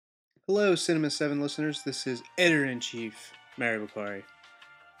Hello, Cinema 7 listeners. This is Editor-in-Chief, Mary Bakari.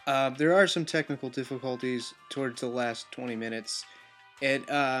 There are some technical difficulties towards the last 20 minutes. It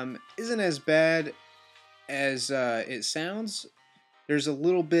isn't as bad as it sounds. There's a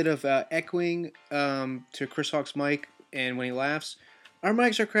little bit of echoing to Chris Hawk's mic, and when he laughs. Our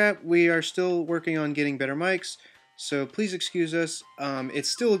mics are crap. We are still working on getting better mics, so please excuse us. It's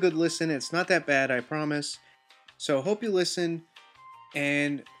still a good listen. It's not that bad, I promise. So hope you listen,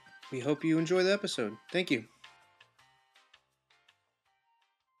 and we hope you enjoy the episode. Thank you.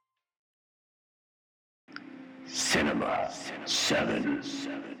 Cinema 7.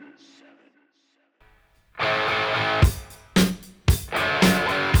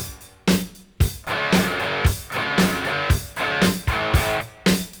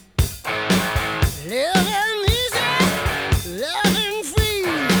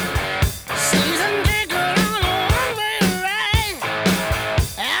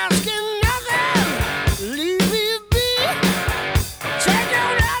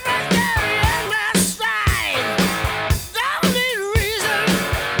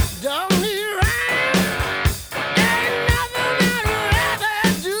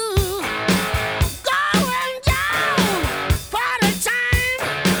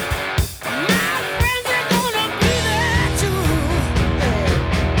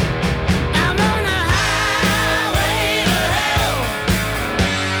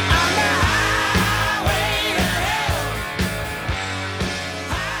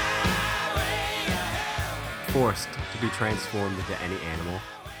 Forced to be transformed into any animal,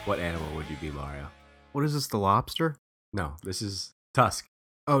 what animal would you be, Mario? What is this, the lobster? No, this is Tusk.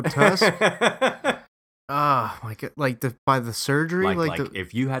 Oh, Tusk? Ah, by the surgery? Like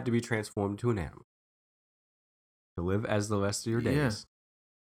if you had to be transformed to an animal to live as the rest of your days.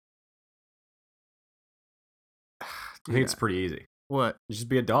 I think it's pretty easy. What? You just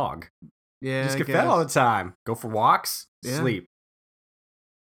be a dog. Yeah, Just get fed all the time. Go for walks, sleep.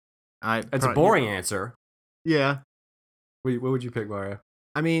 It's a boring answer. Yeah. What would you pick, Mario?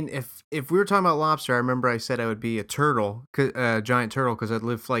 I mean, if we were talking about lobster, I remember I said I would be a turtle, a giant turtle, because I'd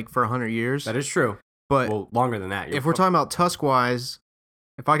live for 100 years. That is true. But longer than that. If we're talking about Tusk-wise,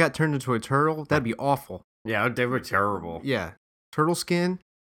 if I got turned into a turtle, that'd be awful. Yeah, they were terrible. Yeah. Turtle skin,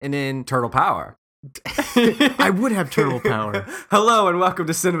 and then... Turtle power. I would have turtle power. Hello, and welcome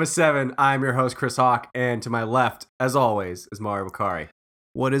to Cinema 7. I'm your host, Chris Hawk, and to my left, as always, is Mario Bakari.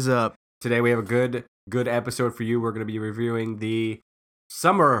 What is up? Today we have a good episode for you. We're going to be reviewing the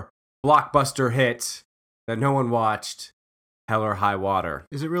summer blockbuster hit that no one watched, Hell or High Water.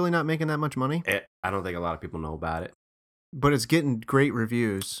 Is it really not making that much money? I don't think a lot of people know about it. But it's getting great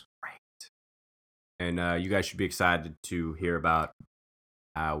reviews. Right. And you guys should be excited to hear about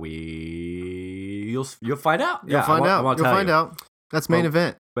how you'll find out. You'll find out. That's main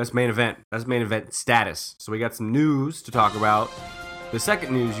event. That's main event. That's main event status. So we got some news to talk about. The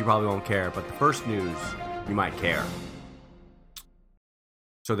second news you probably won't care, but the first news you might care.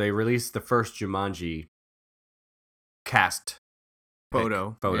 So they released the first Jumanji cast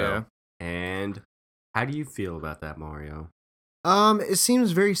photo. Yeah. And how do you feel about that, Mario? It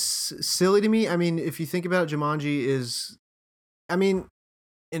seems very silly to me. I mean, if you think about it, Jumanji is, in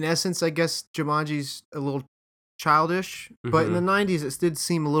essence, I guess Jumanji's a little childish, but in the 90s it did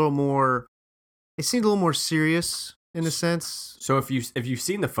seem a little more serious in a sense. So if you've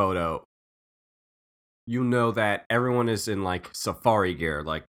seen the photo, you know that everyone is in like safari gear.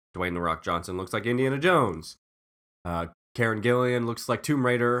 Like Dwayne "The Rock" Johnson looks like Indiana Jones. Karen Gillan looks like Tomb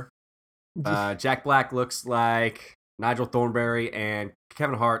Raider. Jack Black looks like Nigel Thornberry, and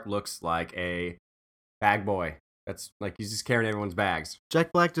Kevin Hart looks like a bag boy. That's like he's just carrying everyone's bags.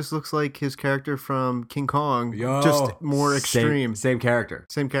 Jack Black just looks like his character from King Kong, just more extreme. Same character.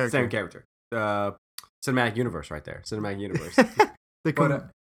 Cinematic universe right there. Cinematic universe.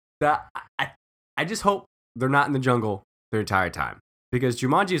 I just hope they're not in the jungle the entire time, because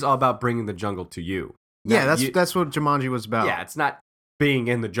Jumanji is all about bringing the jungle to you. Yeah, that's what Jumanji was about. Yeah, it's not being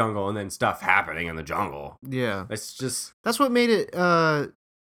in the jungle and then stuff happening in the jungle. Yeah. That's what made it I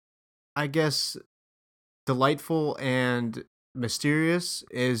guess delightful and mysterious,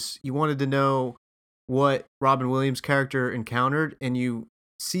 is you wanted to know what Robin Williams' character encountered, and you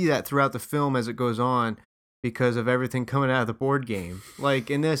see that throughout the film as it goes on because of everything coming out of the board game. Like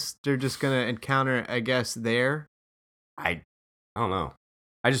in this, they're just gonna encounter, I guess, there. I don't know.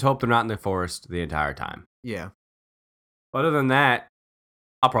 I just hope they're not in the forest the entire time. Yeah. Other than that,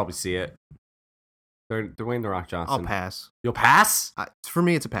 I'll probably see it. Dwayne "The Rock" Johnson. I'll pass. You'll pass? For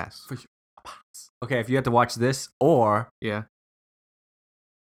me, it's a pass. Okay, if you had to watch this or the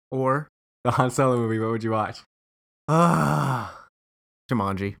Han Solo movie, what would you watch?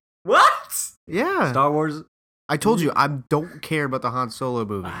 Jumanji. What? Yeah. Star Wars. I told you I don't care about the Han Solo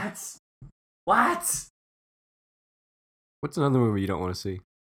movie. What? What's another movie you don't want to see?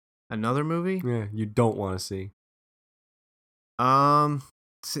 Another movie? Yeah, you don't want to see.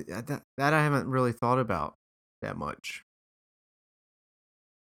 See, that I haven't really thought about that much.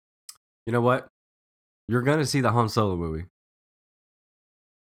 You know what? You're gonna see the Han Solo movie.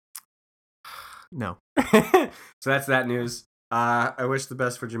 No. So that's that news. I wish the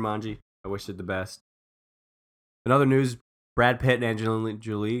best for Jumanji. I wish it the best. In other news, Brad Pitt and Angelina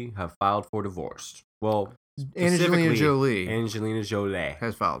Jolie have filed for divorce. Well, Angelina Jolie Angelina Jolie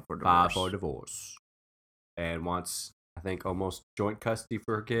has filed for divorce. filed for divorce and wants, I think, almost joint custody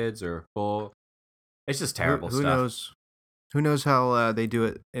for her kids or full. It's just terrible Who stuff. knows? Who knows how they do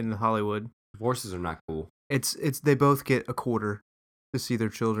it in Hollywood? Divorces are not cool. It's they both get a quarter to see their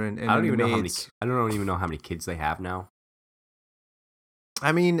children, and I don't even know how many. maids. I don't even know how many kids they have now.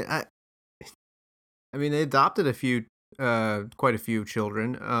 I mean, they adopted a few, quite a few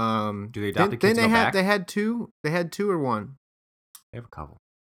children. Do they adopt the kids? Then Go back? they had two. They had two or one, They have a couple.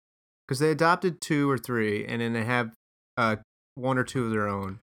 because they adopted 2 or 3, and then they have 1 or 2 of their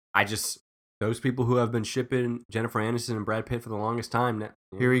own. Those people who have been shipping Jennifer Aniston and Brad Pitt for the longest time.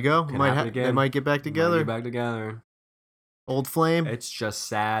 Here we go. Can They happen again. might get back together. Get back together. Old flame. It's just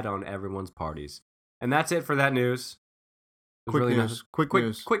sad on everyone's parties. And that's it for that news. There's Quick really news. nothing- Quick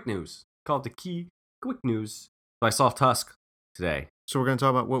news. Quick news. Called the key. Quick news. So I saw Tusk today. So we're gonna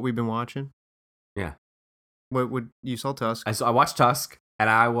talk about what we've been watching. Yeah. What would you saw Tusk? I watched Tusk and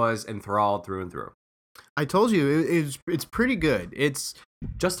I was enthralled through and through. I told you it's pretty good. It's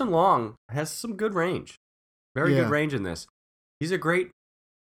Justin Long has some good range. Very Yeah. good range in this. He's a great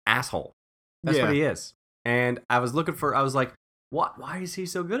asshole. That's what he is. And I was like, what? Why is he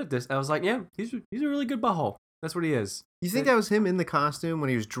so good at this? I was like, yeah, he's a really good butthole. That's what he is. You think that was him in the costume when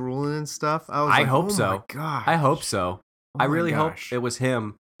he was drooling and stuff? I hope oh so. My gosh. I hope so. Oh I my really hope gosh. it was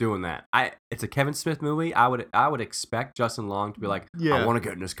him doing that. It's a Kevin Smith movie. I would expect Justin Long to be like, Yeah. I want to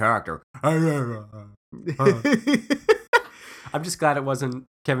get in this character. I'm just glad it wasn't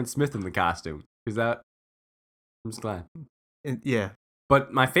Kevin Smith in the costume because I'm just glad. Yeah.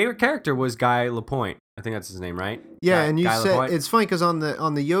 But my favorite character was Guy Lapointe. I think that's his name, right? Yeah, Guy- and you Guy said Lapointe. it's funny because on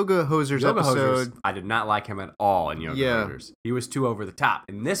the Yoga Hosers Yoga episode, Hosers, I did not like him at all in Yoga Yeah. Hosers. He was too over the top.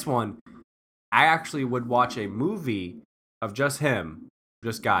 In this one, I actually would watch a movie of just him,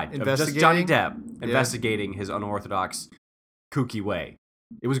 just Guy, of just Johnny Investigating? Depp investigating his unorthodox, kooky way.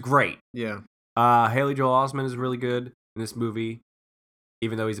 It was great. yeah, Haley Joel Osment is really good in this movie,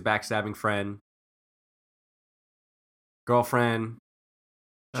 even though he's a backstabbing friend. Girlfriend.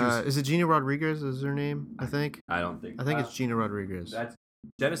 She was- is it Gina Rodriguez? Is her name? I think. I don't think. I think it's Gina Rodriguez. That's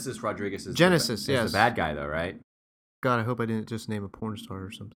Genesis Rodriguez. Is Genesis, is yes. the bad guy though, right? God, I hope I didn't just name a porn star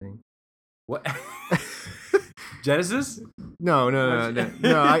or something. What? Genesis? No. Her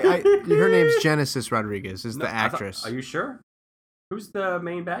name's Genesis Rodriguez. Is No, the I thought- actress? are you sure? Who's the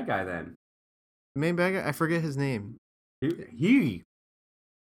main bad guy then? Main bad guy? I forget his name.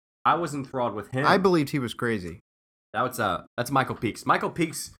 I was enthralled with him. I believed he was crazy. That's Michael Peaks. Michael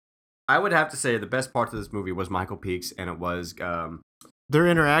Peaks. I would have to say the best part of this movie was Michael Peaks, and it was Their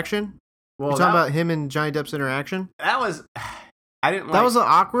interaction. well, You're talking about him and Johnny Depp's interaction. that was I didn't like That was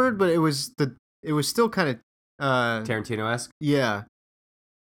awkward, but it was still kind of Tarantino-esque. yeah.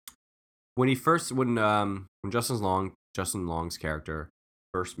 When Justin Long's character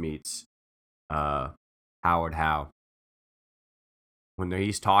first meets Howard Howe. When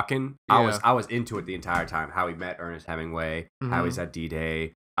he's talking, Yeah. I was into it the entire time. How he met Ernest Hemingway, how he's at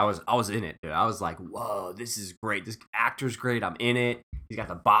D-Day. I was in it, dude. I was like, whoa, this is great. This actor's great. I'm in it. He's got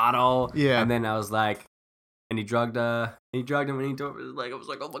the bottle. Yeah. And then I was like, and he drugged him and he told I was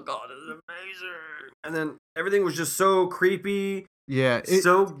like, oh my god, this is amazing. And then everything was just so creepy. Yeah.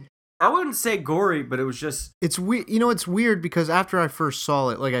 So I wouldn't say gory, but it was just It's weird. You know, it's weird because after I first saw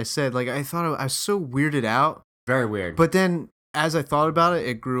it, like I said, like I thought I was so weirded out. very weird. But then as I thought about it,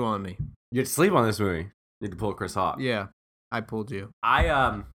 it grew on me. You had to sleep on this movie. You had to pull Chris Hawk. Yeah. I pulled you.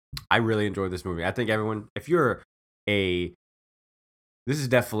 I really enjoyed this movie. I think everyone, if you're this is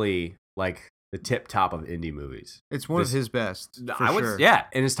definitely like the tip top of indie movies. It's one of his best. For sure. Yeah,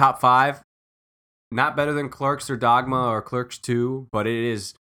 in his top 5. Not better than Clerks or Dogma or Clerks 2, but it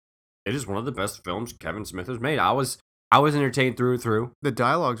is one of the best films Kevin Smith has made. I was entertained through and through. The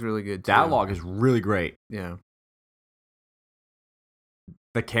dialogue's really good too. Dialogue is really great. Yeah.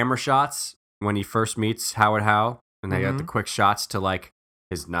 The camera shots when he first meets Howard Howe, and they got the quick shots to like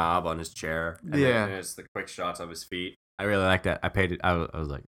his knob on his chair, and Yeah. then it's the quick shots of his feet. I really like that. I paid it. I was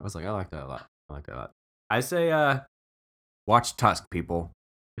like, I like that a lot. I like that a lot. I say, watch Tusk, people.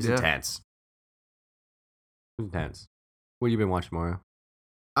 It's Yeah. intense. It's intense. What have you been watching, Mario?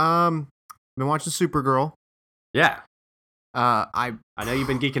 Been watching Supergirl. Yeah, I I know you've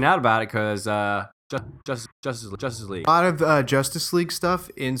been geeking out about it because Justice League. a lot of Justice League stuff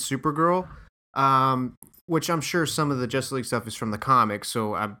in Supergirl, which I'm sure some of the Justice League stuff is from the comics,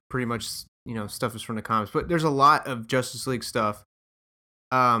 so I'm pretty much stuff is from the comics. But there's a lot of Justice League stuff,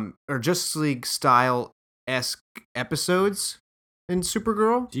 or Justice League style esque episodes in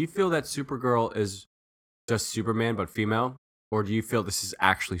Supergirl. Do you feel that Supergirl is just Superman but female, or do you feel this is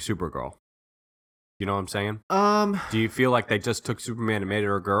actually Supergirl? You know what I'm saying? Do you feel like they just took Superman and made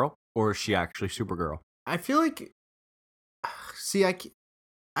her a girl, or is she actually Supergirl? I feel like, see,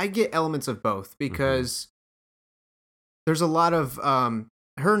 I get elements of both because there's a lot of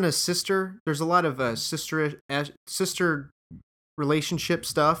her and a sister. There's a lot of sister relationship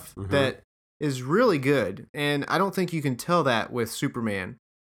stuff that is really good, and I don't think you can tell that with Superman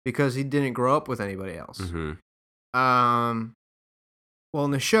because he didn't grow up with anybody else. Well,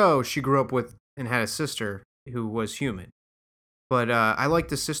 in the show, she grew up with and had a sister who was human, but I like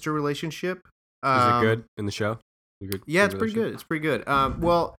the sister relationship. Is it good in the show? Yeah, it's pretty good. It's pretty good.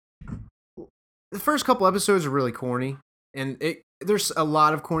 Well, the first couple episodes are really corny, and there's a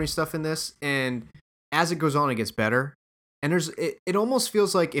lot of corny stuff in this, and as it goes on, it gets better. And it almost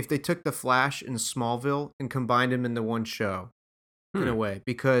feels like if they took the Flash and Smallville and combined them into one show, in a way,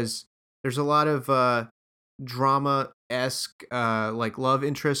 because there's a lot of drama-esque, like love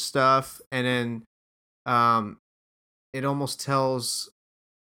interest stuff, and then it almost tells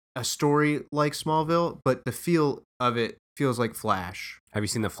a story like Smallville, but the feel of it feels like Flash. Have you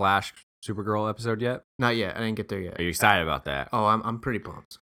seen the Flash Supergirl episode yet? Not yet. I didn't get there yet. Are you excited about that? Oh, I'm pretty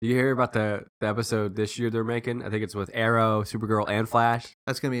pumped. Did you hear about the episode this year they're making? I think it's with Arrow, Supergirl, and Flash.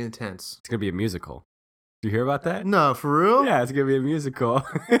 That's gonna be intense. It's gonna be a musical. Did you hear about that? No, for real? Yeah, it's gonna be a musical.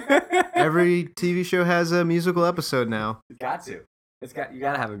 Every TV show has a musical episode now. It's got to. You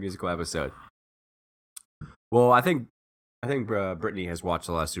gotta have a musical episode. Well, I think Brittany has watched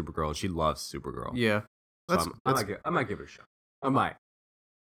a lot of Supergirl, and she loves Supergirl. Yeah, So I might give it a shot. I might.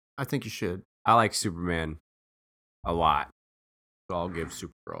 I think you should. I like Superman a lot, so I'll give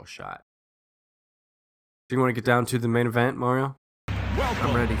Supergirl a shot. Do you want to get down to the main event, Mario?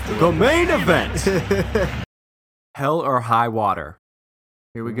 I'm ready for The main event. Hell or High Water.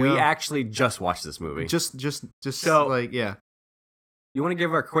 Here we go. We actually just watched this movie. Just So- like, yeah. You want to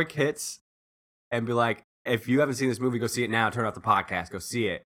give our quick hits and be like, if you haven't seen this movie, go see it now. Turn off the podcast. Go see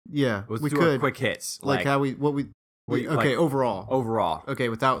it. Yeah, Let's we do our could. quick hits. Like how we like, okay, overall. overall, Okay,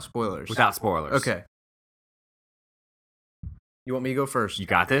 without spoilers. without spoilers. Okay. You want me to go first? You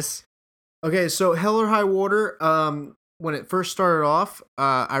got this? Okay, so Hell or High Water, when it first started off,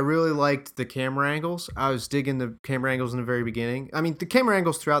 I really liked the camera angles. I was digging the camera angles in the very beginning. I mean, the camera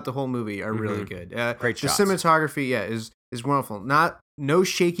angles throughout the whole movie are really good. Great the shots. cinematography, is wonderful. No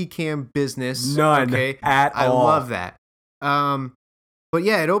shaky cam business. None okay? at I all. love that. But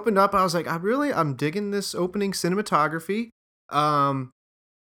yeah, it opened up. I was like, I'm digging this opening cinematography.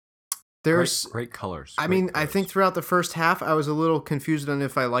 There's great colors. I Great mean, I colors. think throughout the first half, I was a little confused on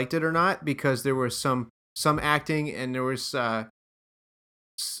if I liked it or not because there was some acting and there was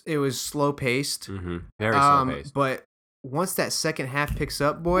it was slow paced. Very slow paced. But once that second half picks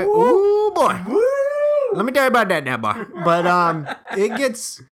up, boy, ooh boy, let me tell you about that now, boy. But it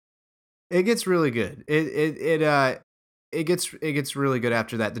gets really good. It gets really good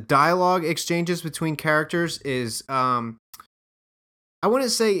after that. The dialogue exchanges between characters is I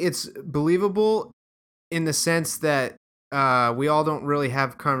wouldn't say it's believable in the sense that we all don't really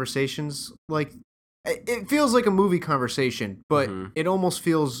have conversations like it feels like a movie conversation, but it almost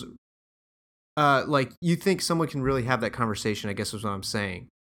feels like you think someone can really have that conversation, I guess is what I'm saying.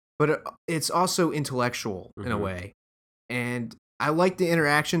 But it's also intellectual in a way. And I like the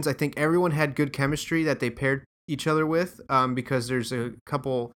interactions. I think everyone had good chemistry that they paired each other with because there's a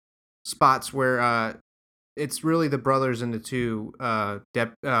couple spots where it's really the brothers and the two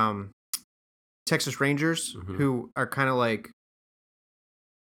Texas Rangers who are kind of like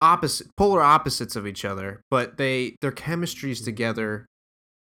polar opposites of each other, but their chemistries together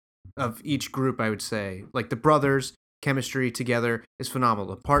of each group, I would say, like the brothers chemistry together is phenomenal.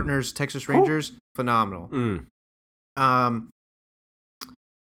 The partners, Texas Rangers, phenomenal.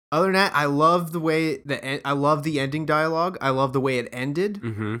 Other than that, I love the ending dialogue. I love the way it ended.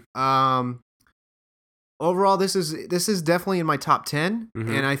 Overall, this is definitely in my top 10,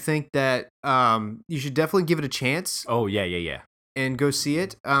 and I think that you should definitely give it a chance. Oh yeah. And go see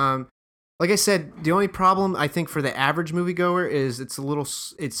it. Like I said, the only problem I think for the average moviegoer is it's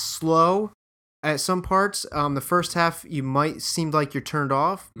slow, at some parts. The first half you might seem like you're turned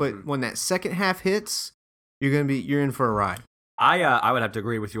off, but when that second half hits, you're in for a ride. I would have to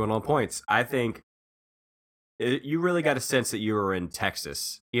agree with you on all points. I think you really got a sense that you were in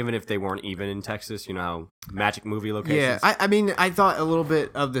Texas, even if they weren't even in Texas. You know how magic movie locations. Yeah, I mean, I thought a little bit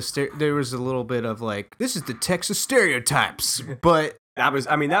of there was a little bit of like, this is the Texas stereotypes, but that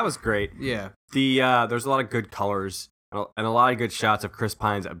was great. Yeah, there's a lot of good colors and a lot of good shots of Chris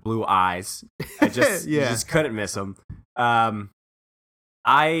Pine's blue eyes. I just you just couldn't miss them. I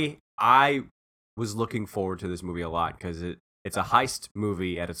was looking forward to this movie a lot because it's a heist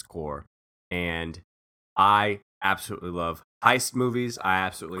movie at its core, and I absolutely love heist movies. I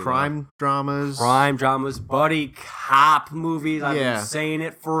absolutely love crime dramas, buddy cop movies. I've been saying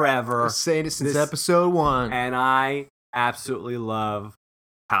it forever. I've been saying it since episode 1. And I absolutely love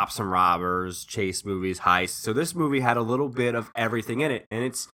cops and robbers, chase movies, heists. So this movie had a little bit of everything in it.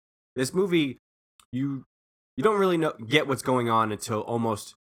 And this movie, you don't really get what's going on until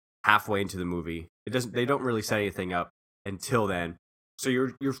almost halfway into the movie. They don't really set anything up until then. So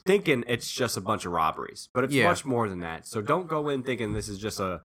you're thinking it's just a bunch of robberies, but it's much more than that. So don't go in thinking this is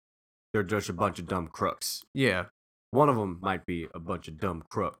they're just a bunch of dumb crooks. Yeah. One of them might be a bunch of dumb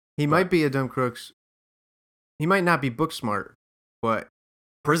crooks. He might be a dumb crooks. He might not be book smart, but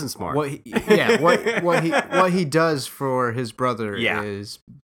prison smart. What he does for his brother is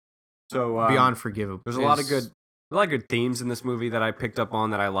so beyond forgivable. There's a lot of good themes in this movie that I picked up on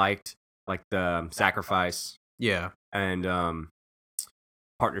that I liked, like the sacrifice. Yeah. And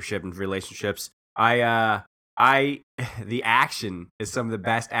partnership and relationships. The action is some of the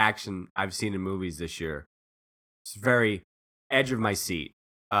best action I've seen in movies this year. It's very edge of my seat.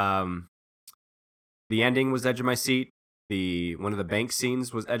 The ending was edge of my seat. One of the bank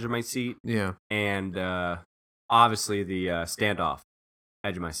scenes was edge of my seat. Yeah. And obviously the standoff,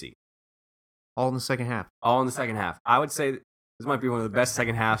 edge of my seat. All in the second half. I would say this might be one of the best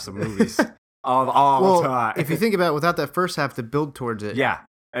second halves of movies of all time. If you think about it, without that first half to build towards it. Yeah.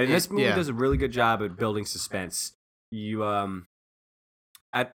 And this movie does a really good job at building suspense. You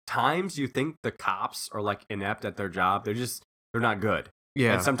at times you think the cops are like inept at their job. They're not good.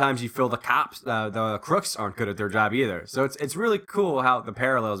 Yeah. And sometimes you feel the cops, the crooks aren't good at their job either. So it's really cool how the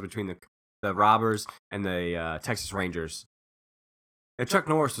parallels between the robbers and the Texas Rangers. If Chuck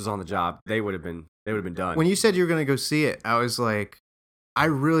Norris was on the job, they would have been done. When you said you were going to go see it, I was like, I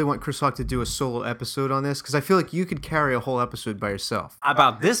really want Chris Hawk to do a solo episode on this because I feel like you could carry a whole episode by yourself.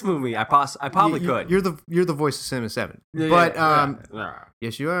 About this movie, I probably could. You're the voice of Cinema 7. Yeah, but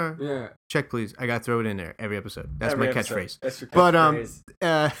yes, you are. Yeah. Check, please. I got to throw it in there every episode. That's my catchphrase. That's your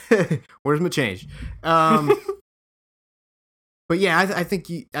catchphrase. Where's my change? But yeah, I think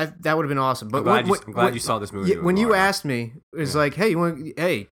that would have been awesome. But I'm glad you saw this movie. When you asked me, it was like,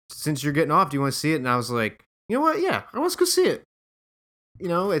 hey, since you're getting off, do you want to see it? And I was like, you know what? Yeah, I want to go see it. You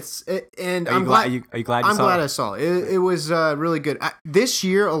know, I'm glad. Are you glad? I'm glad I saw it. It was really good. This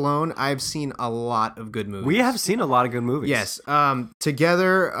year alone, I've seen a lot of good movies. We have seen a lot of good movies. Yes,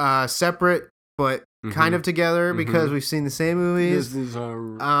 together, separate, but kind of together because we've seen the same movies.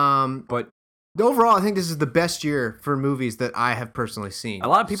 But overall, I think this is the best year for movies that I have personally seen. A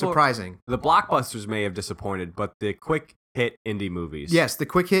lot of people surprising. The blockbusters may have disappointed, but the quick hit indie movies. Yes, the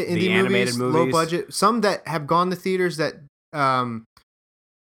quick hit indie animated movies, low budget, some that have gone to theaters that.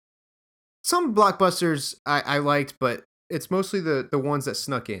 Some blockbusters I liked, but it's mostly the ones that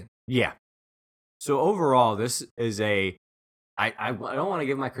snuck in. Yeah. So overall, this is I don't want to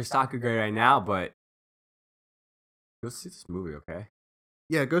give my Christaka grade right now, but go see this movie, okay?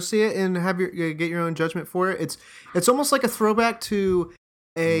 Yeah, go see it and get your own judgment for it. It's almost like a throwback to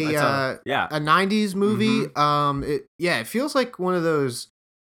a 90s movie. It feels like one of those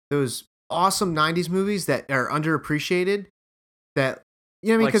awesome 90s movies that are underappreciated. That you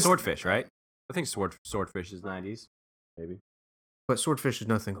know what I mean? Like Swordfish, right? I think Swordfish is 90s, maybe. But Swordfish is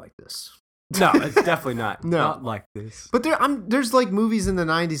nothing like this. No, it's definitely not. No. Not like this. But there's like movies in the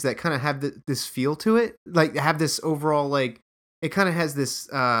 90s that kind of have this feel to it. Like have this overall like it kind of has this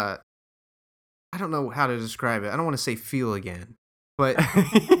I don't know how to describe it. I don't want to say feel again. But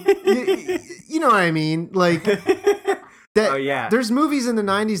you know what I mean? Like that there's movies in the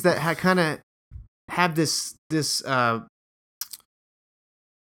 90s that kind of have this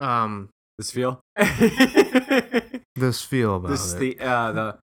feel? This feel about this it.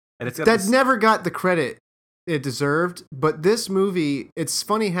 And it's got that never got the credit it deserved, but this movie, it's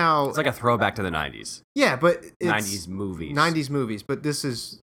funny how... It's like a throwback to the 90s. Yeah, but it's... 90s movies. 90s movies, but this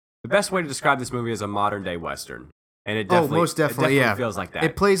is... The best way to describe this movie is a modern-day Western. And it definitely, most definitely, feels like that.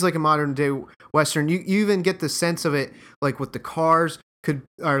 It plays like a modern-day Western. You even get the sense of it, like with the cars,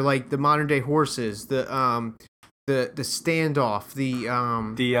 are like the modern day horses, the standoff,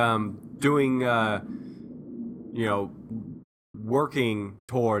 Doing working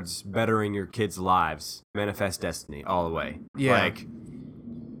towards bettering your kids' lives, manifest destiny all the way. Yeah.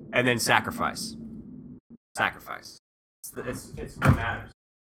 And then sacrifice. It's what matters.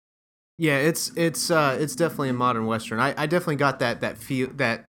 Yeah, it's definitely a modern Western. I definitely got that feel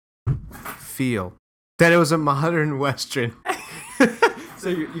that it was a modern Western. So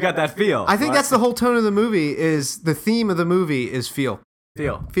you got that feel. I think that's the whole tone of the movie. Is the theme of the movie is feel.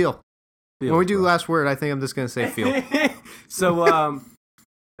 When we do last word, I think I'm just gonna say feel. So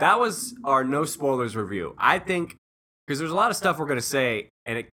that was our no spoilers review. I think because there's a lot of stuff we're gonna say,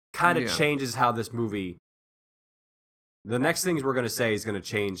 and it kind of changes how this movie. The next things we're gonna say is gonna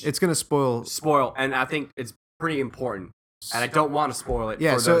change. It's gonna spoil, and I think it's pretty important. And I don't want to spoil it.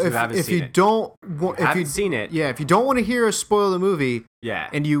 Yeah, for so those who haven't seen it. If you seen it, yeah, if you don't want to hear us spoil the movie, yeah,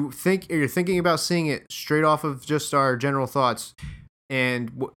 and you're thinking about seeing it straight off of just our general thoughts,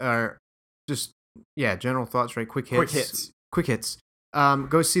 and general thoughts, right? Quick hits.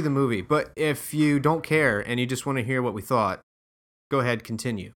 Go see the movie. But if you don't care and you just want to hear what we thought, go ahead,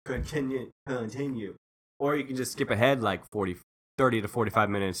 continue. Continue. Or you can just skip ahead like 30 to 45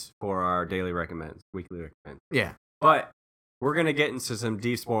 minutes for our weekly recommends. Yeah. But we're going to get into some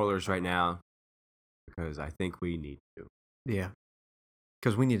deep spoilers right now because I think we need to. Yeah.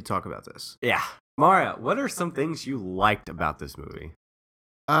 Because we need to talk about this. Yeah. Mario, what are some things you liked about this movie?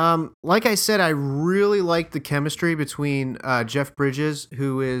 Like I said, I really liked the chemistry between Jeff Bridges,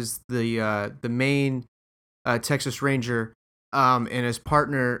 who is the main Texas Ranger, and his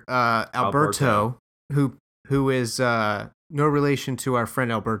partner Alberto, who is no relation to our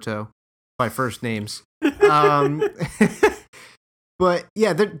friend Alberto by first names. But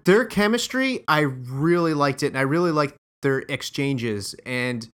yeah, their chemistry, I really liked it, and I really liked their exchanges.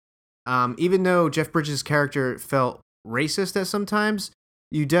 And even though Jeff Bridges' character felt racist at sometimes,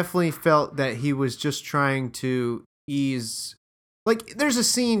 you definitely felt that he was just trying to ease. Like, there's a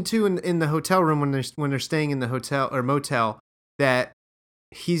scene too in the hotel room when they're staying in the hotel or motel that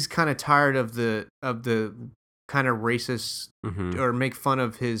he's kind of tired of the kind of racist or make fun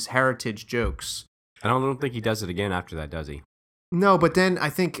of his heritage jokes. I don't think he does it again after that, does he? No, but then I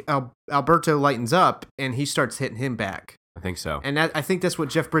think Alberto lightens up and he starts hitting him back. I think so. And I think that's what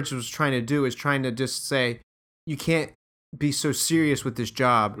Jeff Bridges was trying to do, is trying to just say, you can't be so serious with this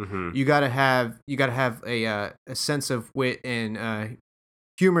job. Mm-hmm. You gotta have a sense of wit and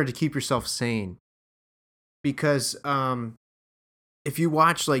humor to keep yourself sane. Because if you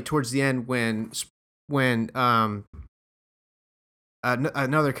watch like towards the end when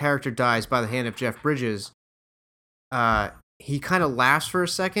another character dies by the hand of Jeff Bridges, he kind of laughs for a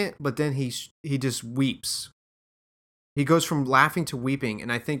second, but then he just weeps. He goes from laughing to weeping,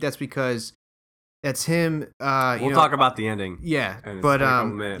 and I think that's because that's him. We'll talk about the ending. Yeah, in a but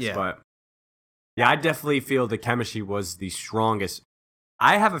couple minutes, but yeah, I definitely feel the chemistry was the strongest.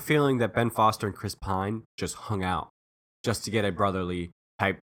 I have a feeling that Ben Foster and Chris Pine just hung out just to get a brotherly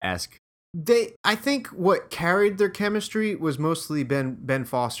type-esque. I think what carried their chemistry was mostly Ben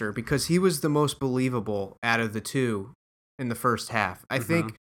Foster, because he was the most believable out of the two in the first half. I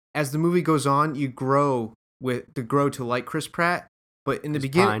think as the movie goes on, you grow to like Chris Pratt, but in the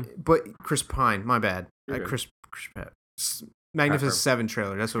beginning, but Chris Pine, my bad, Chris Pratt, Magnificent Seven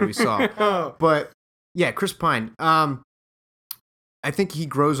trailer, that's what we saw. But yeah, Chris Pine. I think he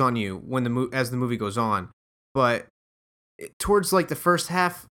grows on you as the movie goes on, but towards like the first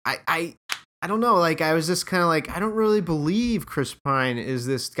half, I don't know. Like, I was just kind of like, I don't really believe Chris Pine is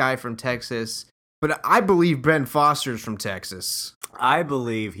this guy from Texas, but I believe Ben Foster's from Texas. I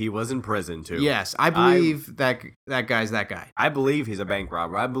believe he was in prison too. Yes, I believe that guy's that guy. I believe he's a bank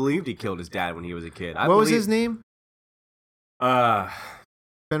robber. I believed he killed his dad when he was a kid. What was his name? Ben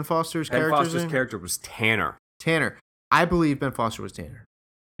Foster's Ben character's Foster's name? character was Tanner. Tanner. I believe Ben Foster was Tanner.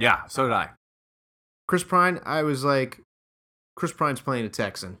 Yeah, so did I. Chris Pine, I was like, Chris Pine's playing a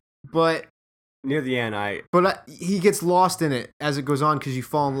Texan, but near the end, he gets lost in it as it goes on, because you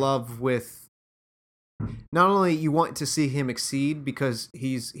fall in love with. Not only you want to see him exceed, because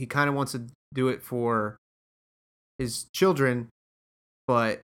he kind of wants to do it for his children,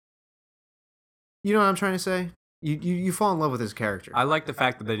 but you know what I'm trying to say? You fall in love with his character. I like the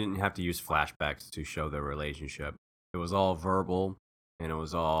fact that they didn't have to use flashbacks to show their relationship. It was all verbal, and it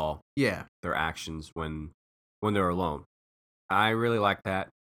was all their actions when they're alone. I really like that.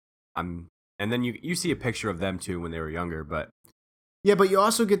 And then you see a picture of them too when they were younger, but yeah, but you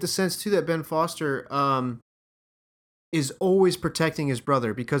also get the sense too that Ben Foster is always protecting his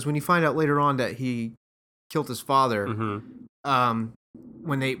brother, because when you find out later on that he killed his father,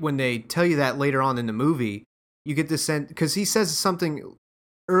 when they tell you that later on in the movie, you get this sense because he says something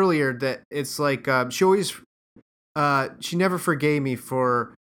earlier that it's like she never forgave me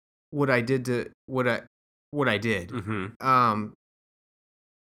for what I did to what I did. Mm-hmm.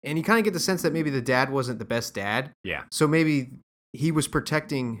 And you kind of get the sense that maybe the dad wasn't the best dad. Yeah. So maybe he was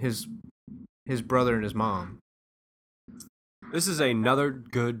protecting his brother and his mom. This is another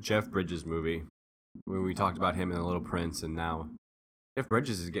good Jeff Bridges movie. When we talked about him in The Little Prince, and now Jeff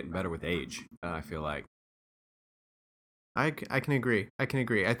Bridges is getting better with age. I feel like. I can agree. I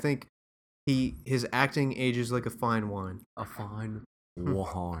think his acting ages like a fine wine. A fine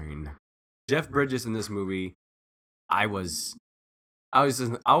wine. Jeff Bridges in this movie, I was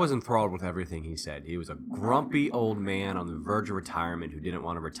enthralled with everything he said. He was a grumpy old man on the verge of retirement who didn't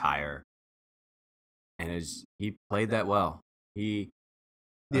want to retire, and he played that well.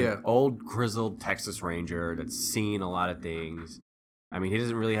 An old grizzled Texas Ranger that's seen a lot of things. I mean, he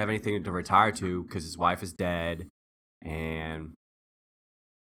doesn't really have anything to retire to because his wife is dead, and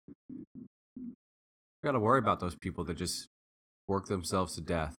you got to worry about those people that just work themselves to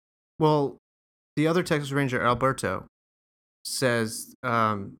death. Well, the other Texas Ranger, Alberto, says, You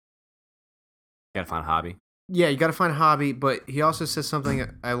got to find a hobby. Yeah, you got to find a hobby, but he also says something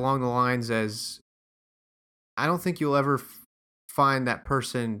along the lines as, I don't think you'll ever find that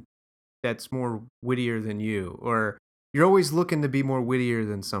person that's more wittier than you, or you're always looking to be more wittier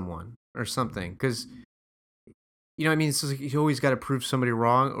than someone or something, because you know what I mean, it's like you always got to prove somebody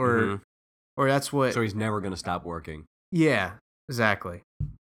wrong, or that's what. So he's never going to stop working. Yeah, exactly.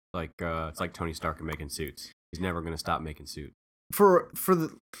 Like it's like Tony Stark in making suits. He's never going to stop making suits.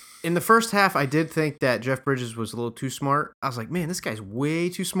 In the first half, I did think that Jeff Bridges was a little too smart. I was like, man, this guy's way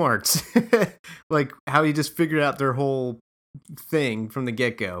too smart. Like how he just figured out their whole thing from the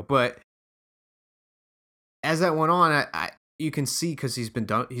get-go. But as that went on, I you can see because he's been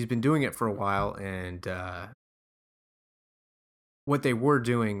doing it for a while, and what they were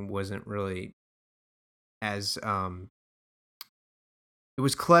doing wasn't really as it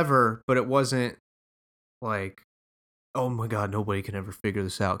was clever, but it wasn't like, oh my god, nobody can ever figure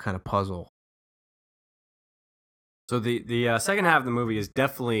this out kind of puzzle. So the second half of the movie is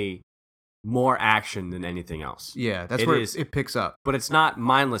definitely more action than anything else. Yeah, that's where it picks up. But it's not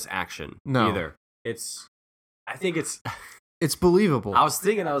mindless action I either. think it's believable. I was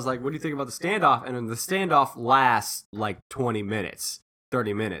like, what do you think about the standoff? And then the standoff lasts like 20 minutes,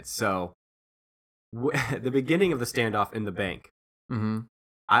 30 minutes. So the beginning of the standoff in the bank,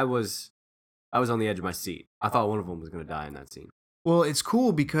 I was on the edge of my seat. I thought one of them was going to die in that scene. Well, it's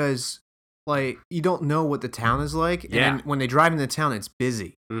cool because like you don't know what the town is like, and Yeah. then when they drive into the town, it's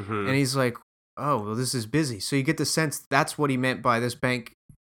busy, Mm-hmm. and he's like, "Oh, well, this is busy." So you get the sense that's what he meant by this bank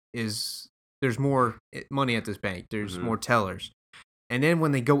is there's more money at this bank. There's more tellers, and then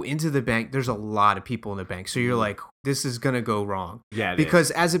when they go into the bank, there's a lot of people in the bank. So you're like, "This is gonna go wrong." Yeah, because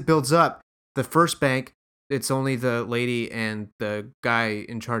as it builds up, the first bank, it's only the lady and the guy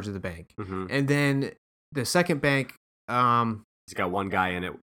in charge of the bank, and then the second bank, he's got one guy in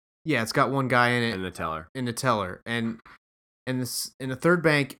it. Yeah, it's got one guy in it and the teller. And this in the third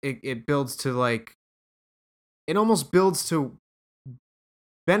bank, it builds to like, it almost builds to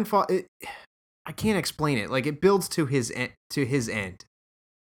I can't explain it. Like it builds to his end.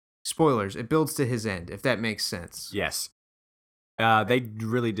 Spoilers. It builds to his end, if that makes sense. Yes. They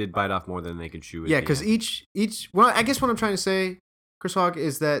really did bite off more than they could chew. Yeah, because each well, I guess what I'm trying to say, Chris Hogg,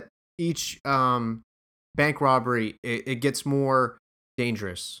 is that each bank robbery it gets more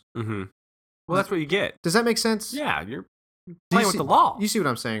dangerous. Mm-hmm. Well, that's what you get. Does that make sense? Yeah, you're playing with the law. You see what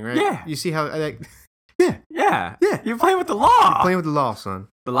I'm saying, right? Yeah. You see how yeah. You're playing with the law. You're playing with the law, son.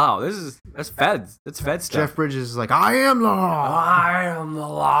 The law. That's feds. That's fed stuff. Jeff Bridges is like, I am law. I am the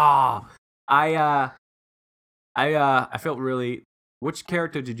law. I felt really. Which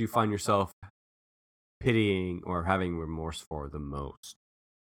character did you find yourself pitying or having remorse for the most?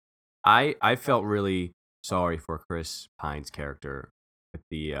 I felt really sorry for Chris Pine's character with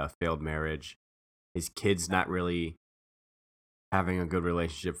the failed marriage, his kids not really having a good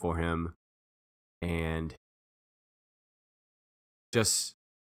relationship for him, and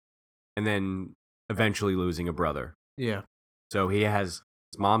then eventually losing a brother. Yeah. So he has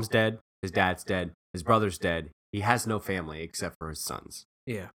his mom's dead, his dad's dead, his brother's dead. He has no family except for his sons.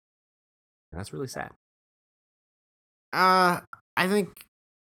 Yeah. And that's really sad. I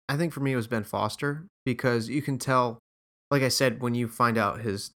think for me it was Ben Foster, because you can tell, like I said, when you find out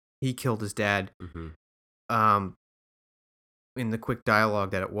he killed his dad, in the quick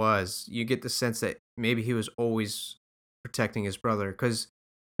dialogue that it was, you get the sense that maybe he was always protecting his brother, because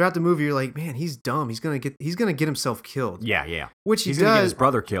throughout the movie, you're like, man, he's dumb. He's gonna get himself killed. Yeah. Which He's he gonna get does. his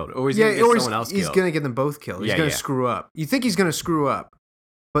brother killed, or he's gonna get someone else He's killed. gonna get them both killed. He's Yeah, gonna yeah. screw up. You think he's gonna screw up,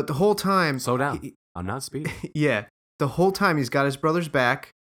 but the whole time, Slow down. I'm not speeding. yeah, the whole time he's got his brother's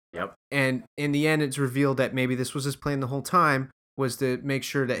back. Yep. And in the end, it's revealed that maybe this was his plan the whole time, was to make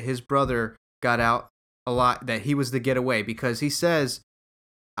sure that his brother got out a lot, that he was the getaway, because he says,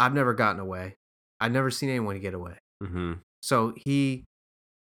 I've never gotten away. I've never seen anyone get away. Mm-hmm. So he's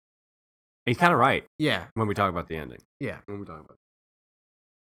kind of right yeah, when we talk about the ending. yeah. When we talk about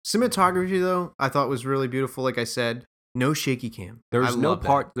Cinematography, though, I thought was really beautiful. Like I said, no shaky cam. there was I no love that.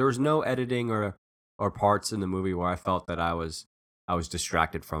 part. There was no editing or parts in the movie where I felt that I was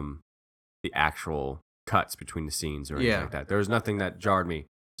distracted from the actual cuts between the scenes or anything Yeah. like that. There was nothing that jarred me.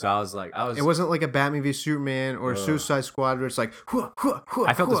 So I was like, It wasn't like a Batman v Superman or Ugh. Suicide Squad where it's like, "Hua, hua, hua,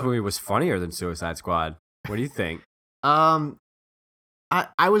 I felt this hua." movie was funnier than Suicide Squad. What do you think?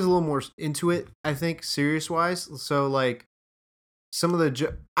 I was a little more into it, I think, serious wise. So like some of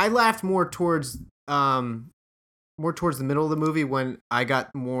the I laughed more towards the middle of the movie when I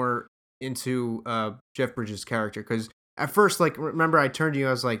got more into Jeff Bridges' character, because at first, like, remember I turned to you,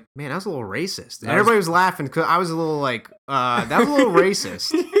 I was like, man, that was a little racist. And everybody was laughing because I was a little like, that was a little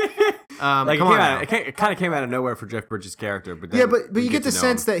racist. Like come on now. it kind of came out of nowhere for Jeff Bridges' character, but then Yeah, but you get the to know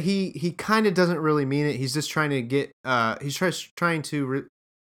sense him. that he kind of doesn't really mean it. He's just trying to get trying to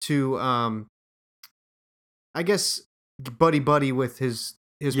I guess buddy with his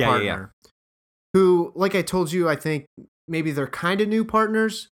Yeah, partner, who, like I told you, I think maybe they're kind of new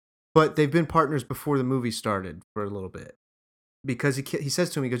partners, but they've been partners before the movie started for a little bit, because he says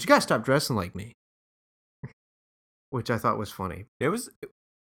to him, he goes, "You gotta stop dressing like me," which I thought was funny. It was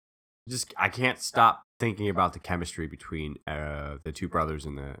just I can't stop thinking about the chemistry between the two brothers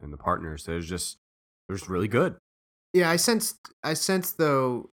and the partners. It was really good. Yeah, I sensed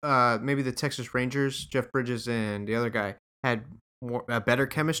though, maybe the Texas Rangers, Jeff Bridges and the other guy, had better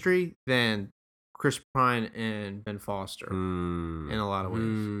chemistry than Chris Pine and Ben Foster in a lot of ways.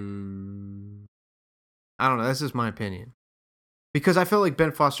 I don't know. That's just my opinion, because I felt like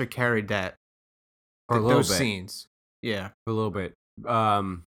Ben Foster carried that For a little those bit. scenes. Yeah, For a little bit.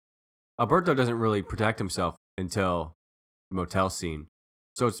 Alberto doesn't really protect himself until the motel scene.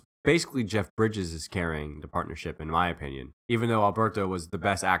 So it's basically Jeff Bridges is carrying the partnership, in my opinion, even though Alberto was the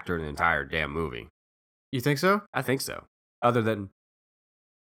best actor in the entire damn movie. you think so? I think so. Other than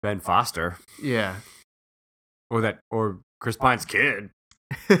Ben Foster Yeah, or Chris Pine's kid.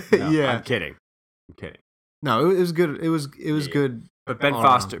 No, yeah. I'm kidding. No, it was good. It was Yeah. good. But Ben all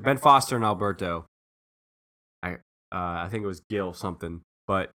Foster and Alberto, I think it was Gil something,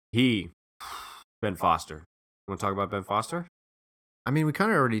 but Ben Foster. Want to talk about Ben Foster? I mean, we kind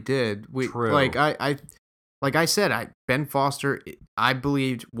of already did. True. Like I said, Ben Foster, I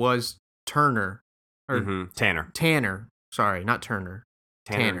believed was Turner or Tanner. Sorry, not Turner.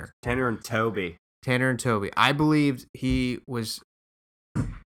 Tanner. Tanner and Toby. Tanner and Toby. I believed he was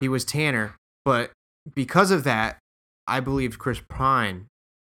Tanner, but because of that, I believed Chris Pine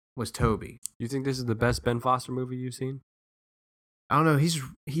was Toby. You think this is the best Ben Foster movie you've seen? I don't know.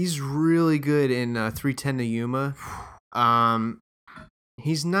 He's really good in 310 to Yuma.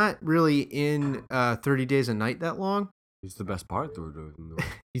 He's not really in 30 Days a Night that long. He's the best part.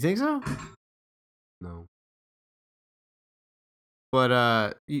 You think so? No.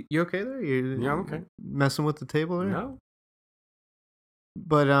 But you okay there? Yeah, I'm okay. Messing with the table there? No.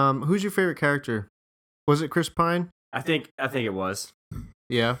 But who's your favorite character? Was it Chris Pine? I think it was.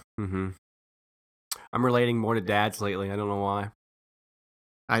 Yeah. Mm-hmm. I'm relating more to dads lately. I don't know why.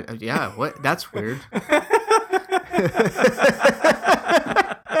 Yeah. What? That's weird.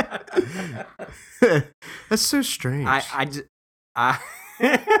 That's so strange.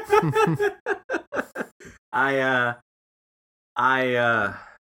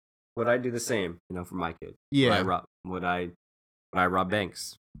 Would I do the same, for my kid? Yeah. Would I rob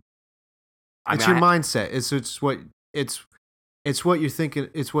banks? It's your mindset. It's what you're thinking.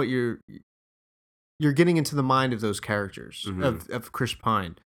 It's what you're getting into the mind of those characters of Chris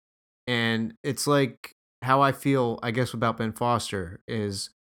Pine, and it's like how I feel, I guess, about Ben Foster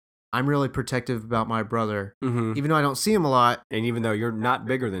is I'm really protective about my brother, even though I don't see him a lot. And even though you're not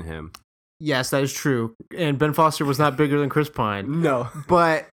bigger than him. Yes, that is true. And Ben Foster was not bigger than Chris Pine. No.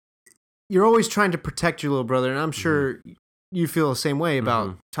 But you're always trying to protect your little brother, and I'm sure you feel the same way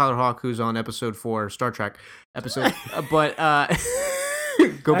about Tyler Hawk, who's on episode 4, Star Trek episode. But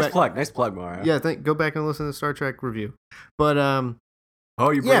go nice back. Nice plug, Mario. Yeah, go back and listen to the Star Trek review. But oh,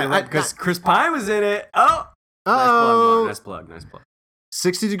 you bring it up because Chris Pine was in it. Oh, nice plug.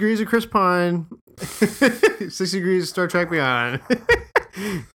 60 Degrees of Chris Pine, 60 Degrees of Star Trek Beyond.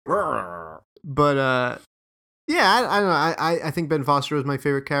 But yeah, I don't know. I think Ben Foster was my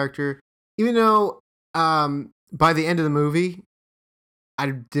favorite character, even though by the end of the movie,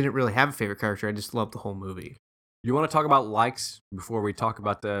 I didn't really have a favorite character. I just loved the whole movie. You want to talk about likes before we talk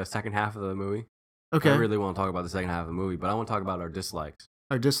about the second half of the movie? Okay. I really want to talk about the second half of the movie, but I want to talk about our dislikes.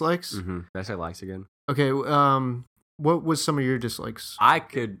 Our dislikes? Mm-hmm. Did I say likes again? Okay. What was some of your dislikes?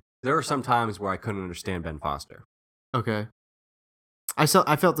 There were some times where I couldn't understand Ben Foster. Okay. I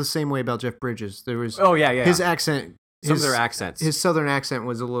felt the same way about Jeff Bridges. There was his accent. Some of their accents. His southern accent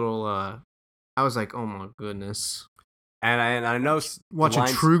was a little. I was like, oh my goodness. And I know watching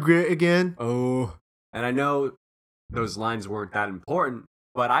True Grit again. Oh, and I know those lines weren't that important,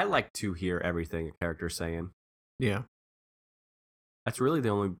 but I like to hear everything a character's saying. Yeah, that's really the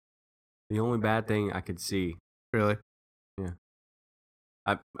only bad thing I could see. Really? Yeah.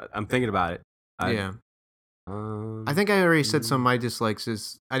 I'm thinking about it. I think I already said some of my dislikes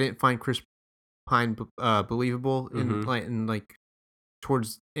is I didn't find Chris Pine believable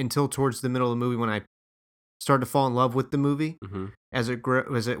towards the middle of the movie when I started to fall in love with the movie as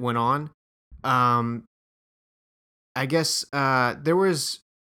it went on. I guess there was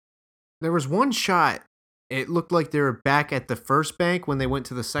one shot. It looked like they were back at the first bank when they went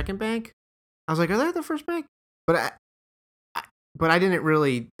to the second bank. I was like, are they at the first bank? But I didn't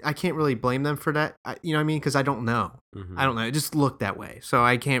really. I can't really blame them for that. You know what I mean? Because I don't know. Mm-hmm. I don't know. It just looked that way, so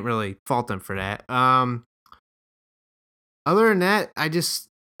I can't really fault them for that. Other than that, I just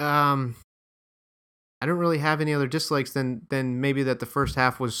I don't really have any other dislikes than maybe that the first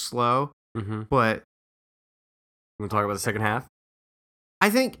half was slow. Mm-hmm. But you want to talk about the second half? I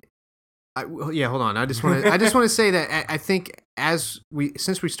think. Yeah, hold on. I just want to say that I think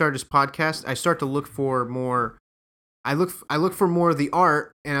since we started this podcast, I start to look for more. I look for more of the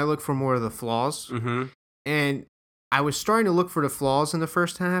art, and I look for more of the flaws. Mm-hmm. And I was starting to look for the flaws in the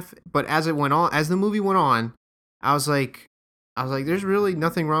first half, but as the movie went on, I was like, there's really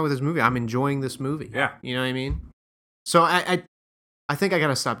nothing wrong with this movie. I'm enjoying this movie. Yeah, you know what I mean. So I think I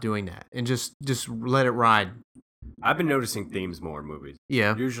gotta stop doing that and just let it ride. I've been noticing themes more in movies.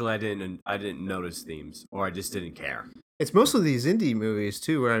 Yeah. Usually I didn't notice themes, or I just didn't care. It's mostly these indie movies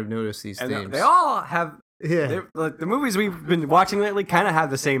too where I've noticed these themes. They all have. Yeah. Like the movies we've been watching lately kind of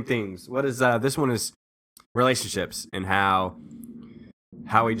have the same themes. What is this one is relationships and how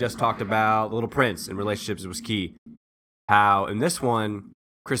we just talked about Little Prince and relationships was key. How in this one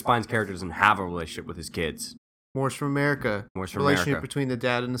Chris Pine's character doesn't have a relationship with his kids. Morris from America. Relationship between the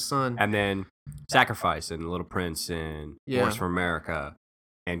dad and the son. And then Sacrifice and Little Prince and Morris from America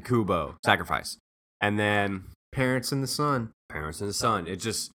and Kubo, Sacrifice. And then Parents and the Son. It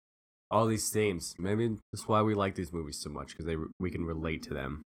just all these themes. Maybe that's why we like these movies so much because we can relate to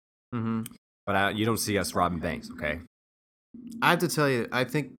them. Mm-hmm. But you don't see us robbing banks, okay? I have to tell you, I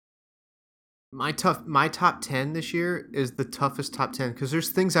think my top 10 this year is the toughest top 10 because there's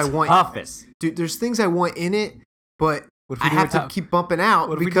things I want. Toughest, dude. There's things I want in it, but I have to keep bumping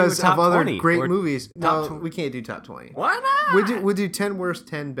out because of other great movies. No, we can't do top 20. Why not? We'll do 10 worst,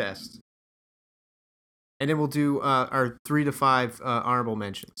 10 best. And then we'll do our 3 to 5 honorable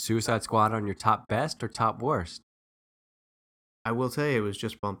mentions. Suicide Squad on your top best or top worst? I will tell you, it was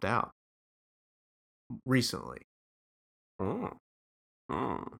just bumped out recently. Does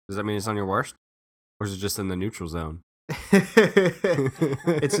that mean it's on your worst? Or is it just in the neutral zone?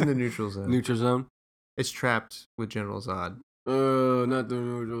 It's in the neutral zone. Neutral zone? It's trapped with General Zod. Not the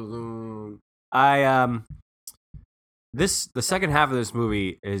neutral zone. The second half of this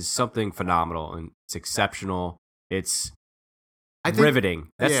movie is something phenomenal and it's exceptional. It's riveting.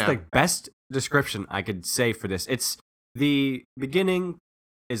 That's the best description I could say for this. It's the beginning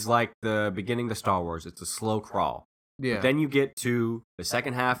is like the beginning of Star Wars. It's a slow crawl. Yeah. But then you get to the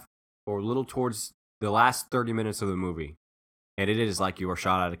second half or a little towards the last 30 minutes of the movie. And it is like you are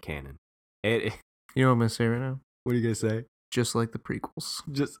shot out of cannon. You know what I'm going to say right now? What are you going to say? Just like the prequels.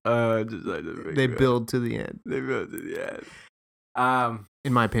 Just like the prequels. They build to the end.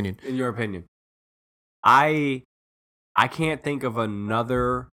 In my opinion. In your opinion. I can't think of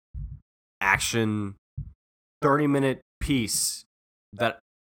another action 30-minute piece that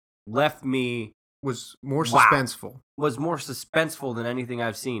left me was more suspenseful. Was more suspenseful than anything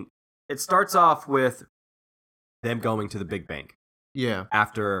I've seen. It starts off with them going to the Big Bank. Yeah.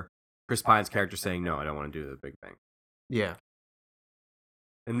 After Chris Pine's character saying, "No, I don't want to do the Big Bang." Yeah.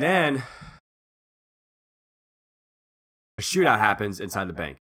 And then a shootout happens inside the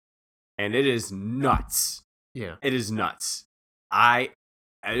bank. And it is nuts. Yeah. It is nuts.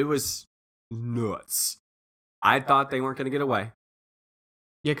 It was nuts. I thought they weren't going to get away.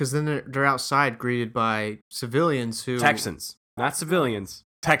 Yeah, because then they're outside greeted by civilians who... Texans. Not civilians.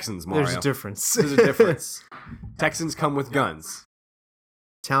 Texans, Mario. There's a difference. There's a difference. Texans come with guns.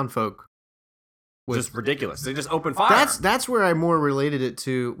 Town folk. Just ridiculous. They just open fire. That's where I more related it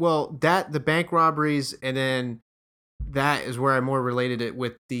to. Well, the bank robberies, and then that is where I more related it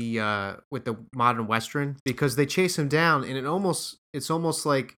with the modern Western, because they chase him down, and it's almost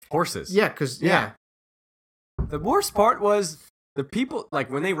like horses. Yeah, because The worst part was the people, like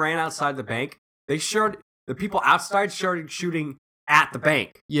when they ran outside the bank, the people outside started shooting at the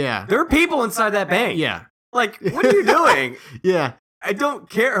bank. Yeah. There are people inside that bank. Yeah. Like, what are you doing? Yeah. I don't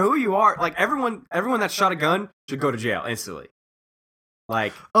care who you are. Like, everyone that shot a gun should go to jail instantly.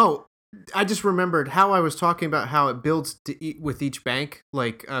 Like, oh, I just remembered how I was talking about how it builds with each bank,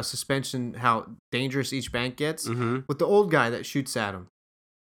 like suspension, how dangerous each bank gets. mm-hmm. With the old guy that shoots at him.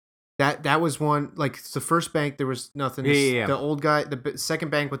 That was one, like, it's the first bank, there was nothing. Yeah. The old guy, the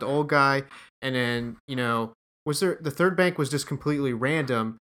second bank with the old guy, and then, the third bank was just completely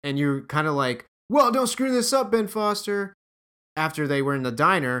random, and you're kind of like, well, don't screw this up, Ben Foster, after they were in the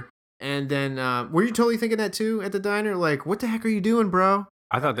diner. And then, were you totally thinking that too at the diner? Like, what the heck are you doing, bro?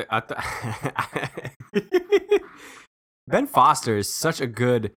 I thought Ben Foster is such a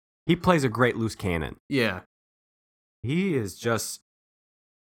good. He plays a great loose cannon. Yeah. He is just.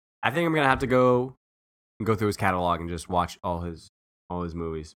 I think I'm gonna have to go through his catalog and just watch all his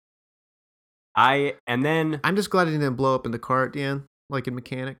movies. I'm just glad he didn't blow up in the car at the end, like in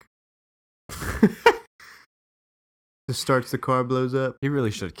Mechanic. Just starts, the car blows up. He really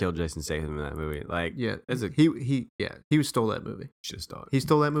should have killed Jason Statham in that movie. Like, yeah, he stole that movie. Should stole it. He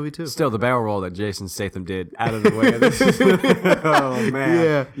stole that movie too. Still, the barrel roll that Jason Statham did out of the way of this. Oh man,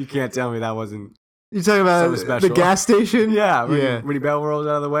 yeah, you can't tell me that wasn't. You talking about the gas station? Yeah, when he barrel rolls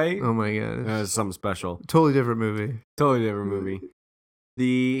out of the way. Oh my god, it's something special. Totally different movie. Totally different movie.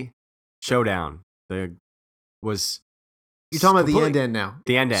 The showdown. Was. You're talking about the end now.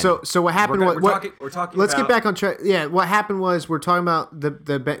 The end. So what happened? We're talking. Let's get back on track. Yeah, what happened was we're talking about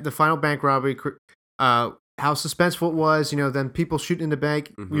the final bank robbery. How suspenseful it was. Then people shooting in the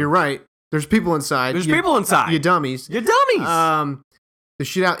bank. Mm-hmm. You're right. There's people inside. People inside. You dummies. You dummies. The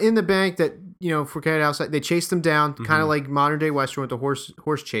shootout in the bank that forget outside. They chased them down, mm-hmm. kind of like modern day Western with the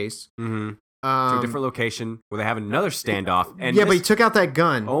horse chase. Mm-hmm. To a different location where they have another standoff. And but he took out that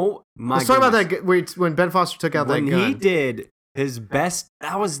gun. Oh my! Let's talk about that when Ben Foster took out that gun. When he did his best,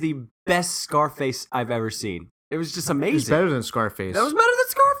 that was the best Scarface I've ever seen. It was just amazing. It was better than Scarface. That was better than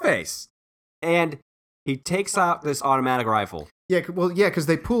Scarface. And he takes out this automatic rifle. Yeah, because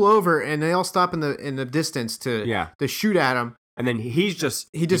they pull over and they all stop in the distance to shoot at him. And then he gets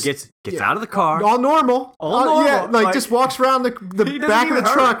out of the car. All normal. Yeah, like just walks around the back of the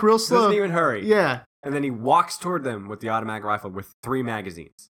truck real slow. Doesn't even hurry. Yeah. And then he walks toward them with the automatic rifle with 3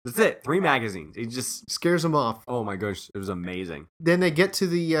 magazines. That's it. 3 magazines. He just scares them off. Oh my gosh, it was amazing. Then they get to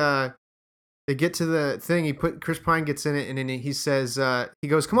the thing. Chris Pine gets in it, and then he says, he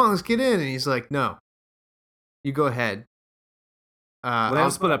goes, "Come on, let's get in." And he's like, "No, you go ahead." They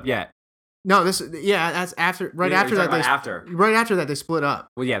haven't split up yet. No, that's after. Right after that, they split up.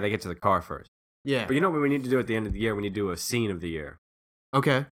 Well, yeah, they get to the car first. Yeah, but you know what we need to do at the end of the year? We need to do a scene of the year.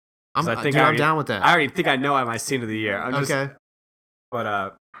 Okay, I'm down with that. I already think I know my scene of the year. Okay,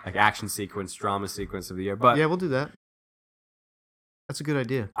 but like action sequence, drama sequence of the year. But yeah, we'll do that. That's a good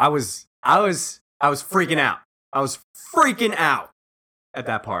idea. I was freaking out. I was freaking out at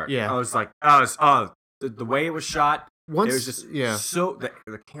that part. Yeah, I was like, the way it was shot. It was just so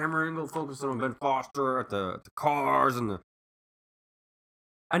the camera angle focused on Ben Foster at the cars and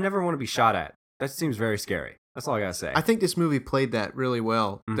I never want to be shot at. That seems very scary. That's all I gotta say. I think this movie played that really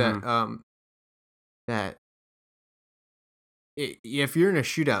well. Mm-hmm. If you're in a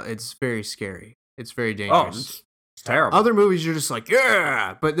shootout, it's very scary. It's very dangerous. Oh, it's terrible. Other movies, you're just like,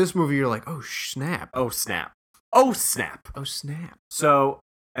 yeah, but this movie, you're like, oh snap, oh snap, oh snap, oh snap. So,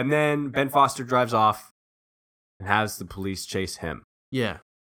 and then Ben Foster drives off. And has the police chase him. Yeah.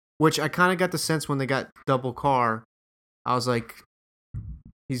 Which I kind of got the sense when they got double car, I was like,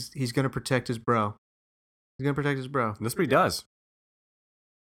 he's going to protect his bro. He's going to protect his bro. And that's what he does.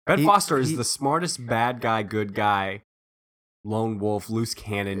 Ben Foster is the smartest bad guy, good guy, lone wolf, loose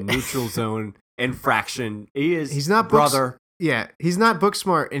cannon, neutral zone, infraction. He's not brother. Yeah, he's not book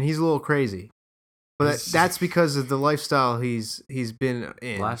smart and he's a little crazy. But that's because of the lifestyle he's been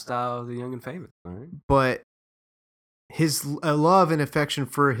in. Lifestyle of the young and famous. All right. But his love and affection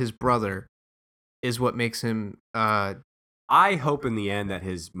for his brother is what makes him. I hope in the end that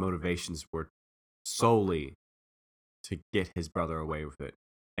his motivations were solely to get his brother away with it,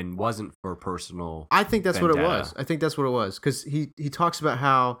 and wasn't for personal. I think that's vendetta. what it was. I think that's what it was because he talks about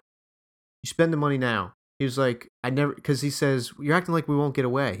how you spend the money now He was like, I never, because he says, you're acting like we won't get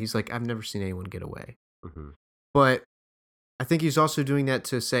away. He's like, I've never seen anyone get away. Mm-hmm. But I think he's also doing that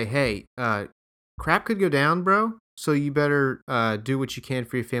to say, hey, crap could go down, bro. So you better do what you can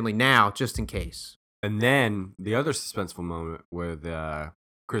for your family now, just in case. And then the other suspenseful moment with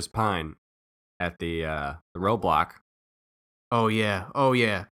Chris Pine at the roadblock. Oh, yeah. Oh,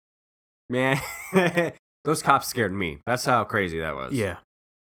 yeah. Man, those cops scared me. That's how crazy that was. Yeah.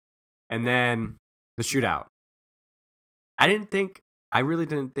 And then the shootout. I really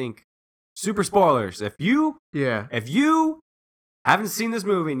didn't think. Super spoilers. If you haven't seen this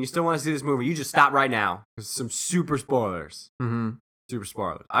movie and you still want to see this movie, you just stop right now. There's some super spoilers. Mm-hmm. Super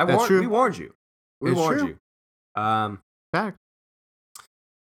spoilers. True. We warned you. We warned you. Fact.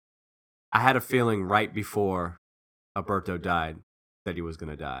 I had a feeling right before Alberto died that he was going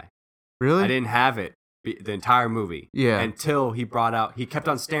to die. Really? I didn't have it the entire movie. Yeah. Until he kept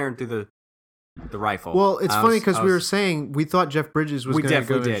on staring through the rifle. Well, it's funny because we were saying we thought Jeff Bridges was going to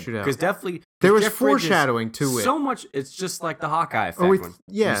go to the shootout. Because definitely there was Jeff foreshadowing Bridges, to it. So much. It's just like the Hawkeye effect.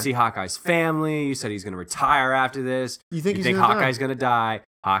 Yeah. You see Hawkeye's family. You said he's going to retire after this. You think Hawkeye's going to die.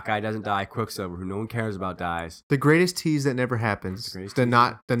 Hawkeye doesn't die. Quicksilver, who no one cares about, dies. The greatest tease that never happens. The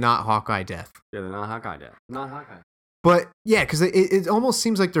not Hawkeye death. Yeah, the not Hawkeye death. Not Hawkeye. But yeah, because it almost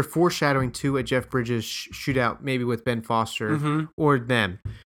seems like they're foreshadowing to a Jeff Bridges shootout, maybe with Ben Foster or them.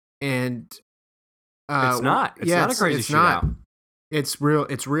 And it's not. It's not a crazy shootout. Not. It's real.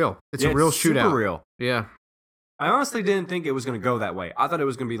 It's real. It's a real shootout. Super real. Yeah. I honestly didn't think it was going to go that way. I thought it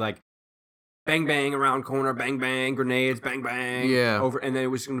was going to be like bang bang around corner, bang bang, grenades, bang bang. Yeah. And then it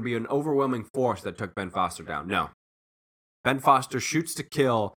was going to be an overwhelming force that took Ben Foster down. No. Ben Foster shoots to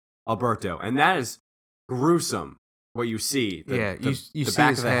kill Alberto, and that is gruesome. What you see, you see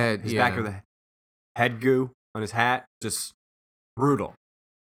back his of the head, his back of the head goo on his hat, just brutal.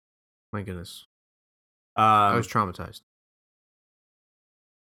 My goodness, I was traumatized.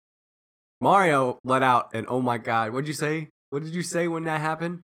 Mario let out an "Oh my god!" What'd you say? What did you say when that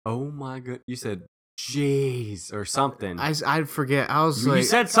happened? Oh my god! You said "Jeez" or something. I forget. I was you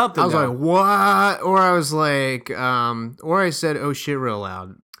said something. I was like, "What?" Or I was like, or I said, "Oh shit," real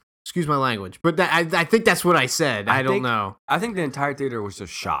loud. Excuse my language, but I think that's what I said. I don't know. I think the entire theater was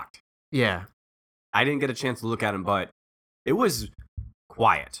just shocked. Yeah. I didn't get a chance to look at him, but it was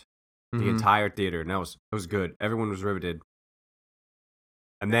quiet. The entire theater, and it was good. Everyone was riveted.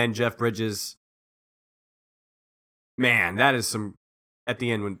 And then Jeff Bridges, man, that is some at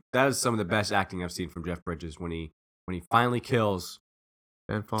the end that is some of the best acting I've seen from Jeff Bridges when he finally kills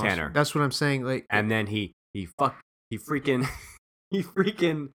Ben Foster. Tanner. That's what I'm saying. Like, and then he freaking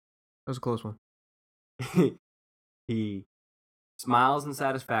that was a close one. he smiles in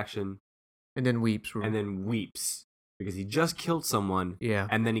satisfaction and then weeps. Because he just killed someone. Yeah.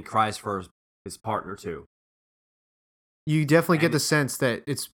 And then he cries for his partner too. You definitely get the sense that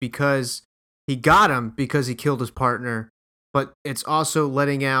it's because he got him because he killed his partner, but it's also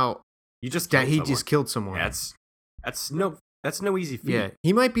letting out that he just killed someone. Yeah, that's no easy feat. Yeah,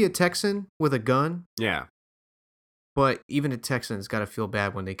 he might be a Texan with a gun. Yeah. But even a Texan's got to feel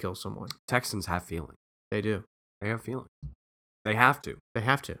bad when they kill someone. Texans have feelings. They do. They have feelings. They have to. They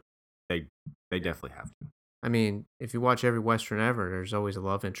have to. They definitely have to. I mean, if you watch every Western ever, there's always a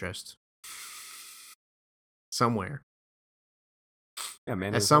love interest. Somewhere. Yeah,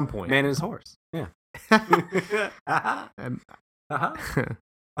 man. At some point. Man and his horse. Yeah.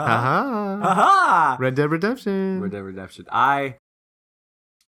 Red Dead Redemption. Red Dead Redemption. And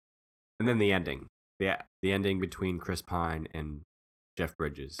then the ending. The ending between Chris Pine and Jeff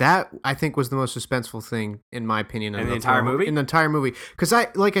Bridges. That, I think, was the most suspenseful thing, in my opinion. In the entire movie? In the entire movie. Because,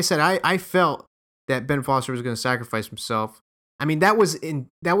 like I said, I felt that Ben Foster was going to sacrifice himself. I mean, that was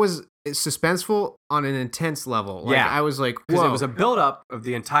suspenseful on an intense level. Like, yeah. I was like, whoa. Because it was a build-up of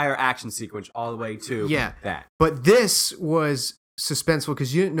the entire action sequence all the way to that. But this was suspenseful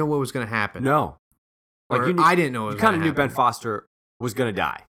because you didn't know what was going to happen. No. Like, I didn't know what was going to happen. You kind of knew Ben Foster was going to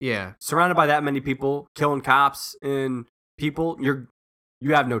die. Yeah. Surrounded by that many people, killing cops and people, you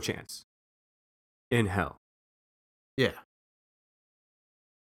have no chance in hell. Yeah.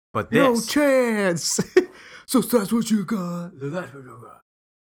 But this... No chance! So that's what you got.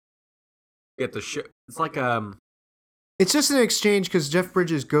 Get the shit. It's like It's just an exchange because Jeff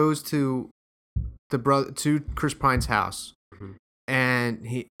Bridges goes to to Chris Pine's house, and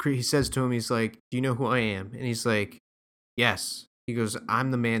he says to him, he's like, "Do you know who I am?" And he's like, "Yes." He goes,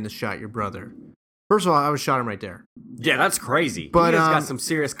 "I'm the man that shot your brother." First of all, I would shot him right there. Yeah, that's crazy. But he has got some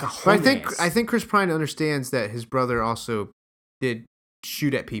serious cojones. But I think Chris Pine understands that his brother also did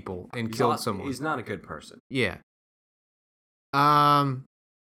shoot at people and killed someone. He's not a good person. Yeah.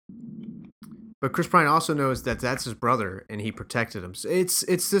 But Chris Pine also knows that that's his brother, and he protected him. So it's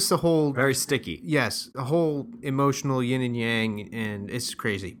just a whole Very sticky. yes, a whole emotional yin and yang, and it's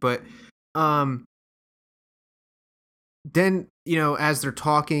crazy. But then as they're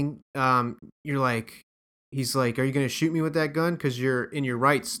talking, you're like, he's like, "Are you gonna shoot me with that gun? Because you're in your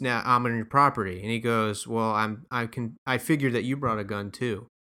rights now. I'm on your property." And he goes, "Well, I figured that you brought a gun too."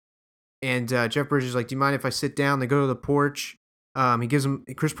 And Jeff Bridges is like, "Do you mind if I sit down?" They go to the porch.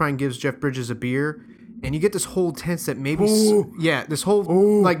 Chris Pine gives Jeff Bridges a beer, and you get this whole tense that maybe, this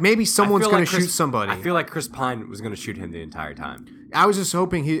whole like maybe someone's gonna shoot somebody. I feel like Chris Pine was gonna shoot him the entire time. I was just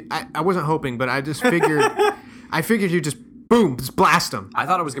hoping I wasn't hoping, but I just figured, I figured you just boom, just blast him. I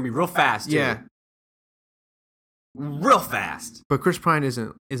thought it was gonna be real fast. Too. Yeah, real fast. but Chris Pine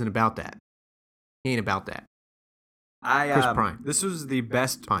isn't about that. He ain't about that. Chris Pine. This was the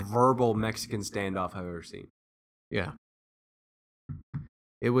best verbal Mexican standoff I've ever seen. Yeah.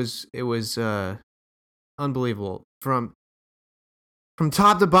 It was unbelievable from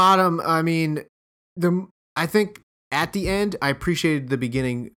top to bottom. I mean, I think at the end I appreciated the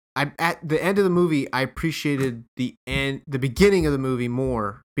beginning. At the end of the movie I appreciated the beginning of the movie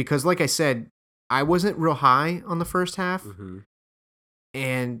more because, like I said, I wasn't real high on the first half,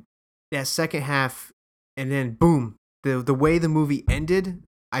 and that second half, and then boom, the way the movie ended,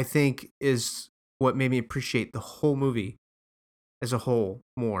 I think is what made me appreciate the whole movie as a whole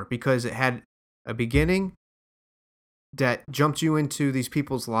more, because it had a beginning that jumped you into these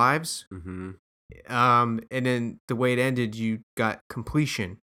people's lives, and then the way it ended, you got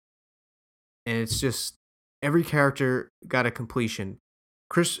completion, and it's just every character got a completion.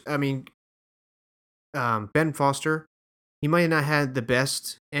 Ben Foster, he might have not had the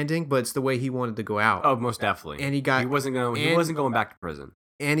best ending, but it's the way he wanted to go out. Oh, most definitely. And he wasn't going back to prison.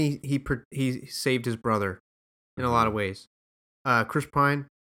 And he saved his brother in a lot of ways. Chris Pine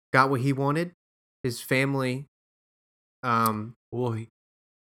got what he wanted. His family.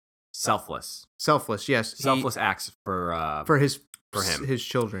 Selfless. Selfless, yes. Selfless acts for him. His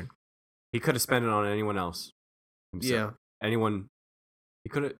children. He could have spent it on anyone else. Himself. Yeah. Anyone. He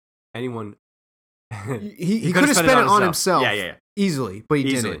could have. Anyone. he could have spent it on himself. Yeah. Easily, but he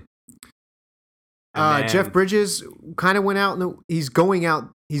didn't. Jeff Bridges kind of went out. He's going out.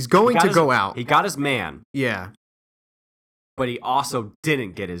 He's going to go out. He got his man. Yeah. But he also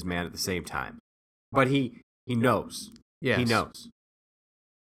didn't get his man at the same time. But he knows. Yes. He knows.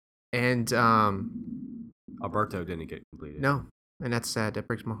 And Alberto didn't get completed. No. And that's sad. That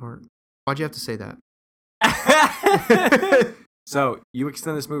breaks my heart. Why'd you have to say that? So, you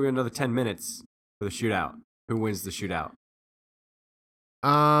extend this movie another 10 minutes for the shootout. Who wins the shootout?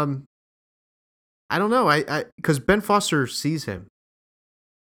 I don't know. Because Ben Foster sees him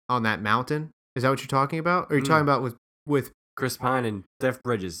on that mountain. Is that what you're talking about? Or are you talking about with Chris Pine and Jeff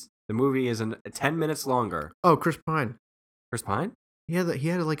Bridges? The movie is 10 minutes longer. Oh, Chris Pine. Chris Pine? He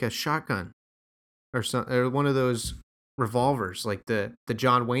had like a shotgun or something, or one of those revolvers, like the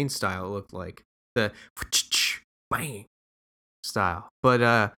John Wayne style. It looked like the bang style. But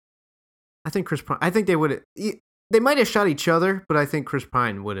I think Chris Pine. I think they would. They might have shot each other, but I think Chris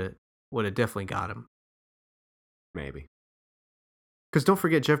Pine would have definitely got him. Maybe. Because don't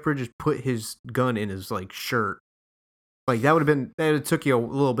forget, Jeff Bridges put his gun in his shirt. Like that would have took you a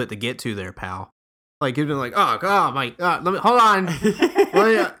little bit to get to there, pal. Like you'd been like, oh my, let me hold on,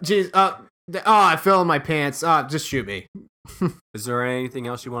 jeez, I fell in my pants. Just shoot me. Is there anything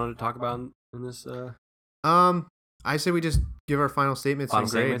else you wanted to talk about in this? I say we just give our final statements. Final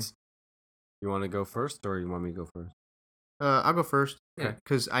statements. You want to go first, or you want me to go first? I'll go first. Okay.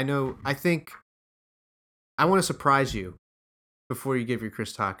 Because I think I want to surprise you before you give your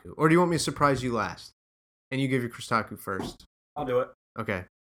Chris Taku, or do you want me to surprise you last and you give your Chris Taku first? I'll do it. Okay.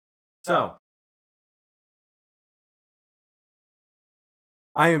 So,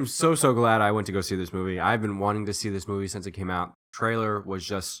 I am so glad I went to go see this movie. I've been wanting to see this movie since it came out. Trailer was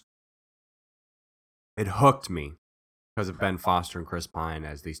just, it hooked me because of Ben Foster and Chris Pine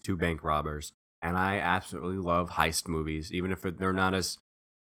as these two bank robbers. And I absolutely love heist movies, even if they're not as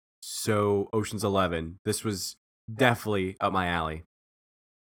so Ocean's 11. This was definitely up my alley.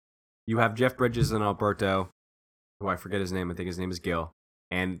 You have Jeff Bridges and Alberto, who I forget his name. I think his name is Gil.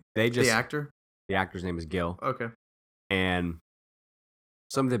 And they just... The actor? The actor's name is Gil. Okay. And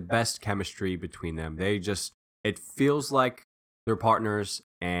some of the best chemistry between them. It feels like they're partners,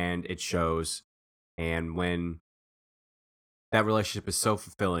 and it shows. And when that relationship is so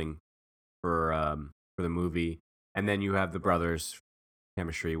fulfilling for the movie, and then you have the brothers'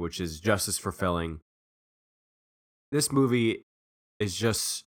 chemistry, which is just as fulfilling. This movie is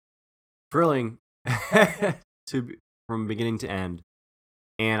just thrilling from beginning to end,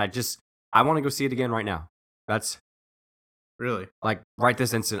 and I want to go see it again right now. That's Really? like right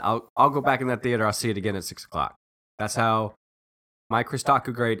this instant. I'll go back in that theater. I'll see it again at 6:00. That's how my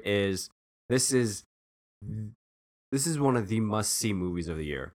Christaku grade is. This is one of the must-see movies of the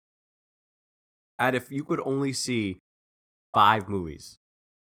year. And if you could only see 5 movies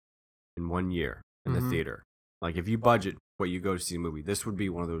in 1 year in the theater, like if you budget what you go to see a movie, this would be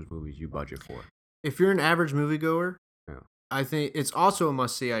one of those movies you budget for. If you're an average moviegoer, Yeah. I think it's also a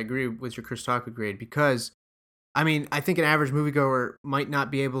must-see. I agree with your Christaku grade because, I mean, I think an average moviegoer might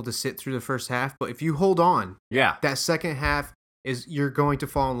not be able to sit through the first half, but if you hold on, Yeah. that second half you're going to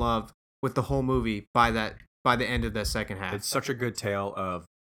fall in love with the whole movie by the end of that second half. It's such a good tale of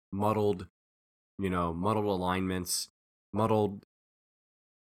muddled alignments, muddled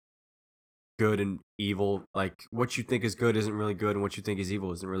good and evil. Like what you think is good isn't really good, and what you think is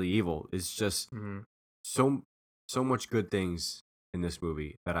evil isn't really evil. It's just so much good things in this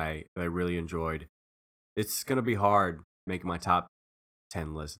movie that I really enjoyed. It's gonna be hard making my top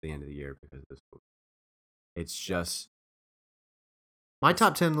 10 list at the end of the year because of this movie. It's just my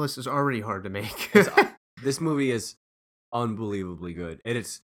top 10 list is already hard to make. This movie is unbelievably good. It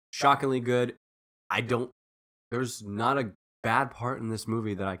is shockingly good. There's not a bad part in this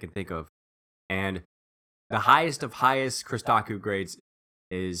movie that I can think of. And the highest of highest Christaku grades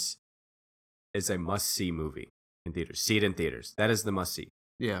is a must-see movie in theaters. See it in theaters. That is the must-see.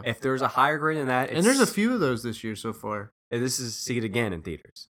 Yeah. If there's a higher grade than that, and there's a few of those this year so far. This is see it again in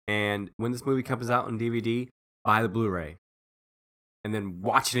theaters. And when this movie comes out on DVD, buy the Blu-ray. And then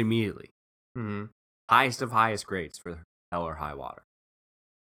watch it immediately. Highest of highest grades for Hell or High Water.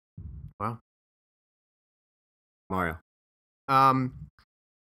 Wow. Mario.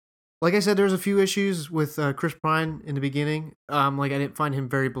 Like I said, there's a few issues with Chris Pine in the beginning. Like I didn't find him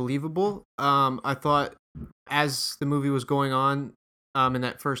very believable. I thought as the movie was going on, in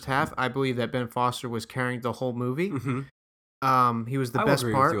that first half, I believe that Ben Foster was carrying the whole movie. He was the best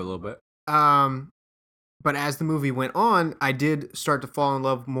agree part. with you a little bit. But as the movie went on, I did start to fall in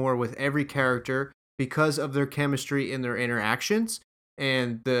love more with every character because of their chemistry and their interactions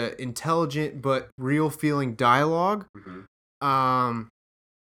and the intelligent but real feeling dialogue.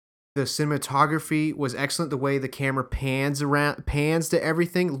 The cinematography was excellent. The way the camera pans to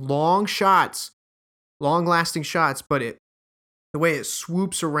everything, long lasting shots, but the way it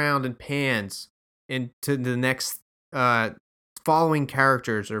swoops around and pans into the next following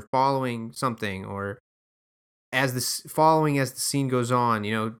characters or following something, or as the scene goes on,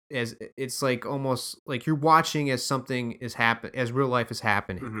 as it's like almost like you're watching as something is as real life is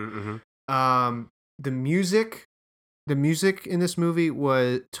happening. The music in this movie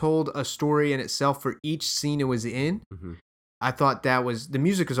told a story in itself for each scene it was in. I thought the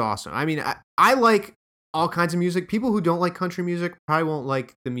music is awesome. I mean, I like all kinds of music. People who don't like country music probably won't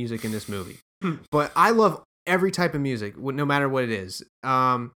like the music in this movie, but I love every type of music, no matter what it is.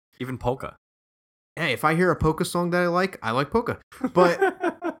 Even polka. Hey, if I hear a polka song that I like polka. But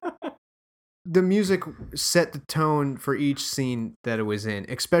the music set the tone for each scene that it was in,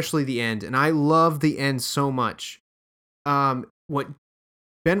 especially the end. And I love the end so much. What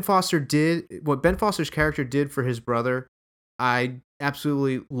Ben Foster's character did for his brother, I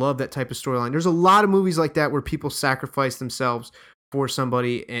absolutely love that type of storyline. There's a lot of movies like that where people sacrifice themselves for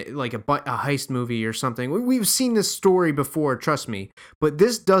somebody, like a heist movie or something. We've seen this story before, trust me. But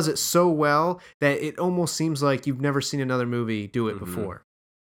this does it so well that it almost seems like you've never seen another movie do it before.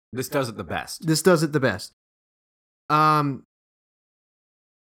 This does it the best.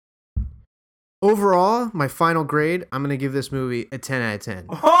 Overall, my final grade, I'm going to give this movie a 10 out of 10.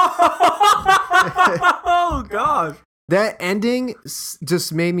 Oh, gosh. That ending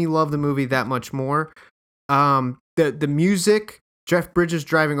just made me love the movie that much more. The music, Jeff Bridges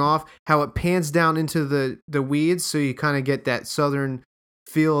driving off, how it pans down into the weeds, so you kind of get that southern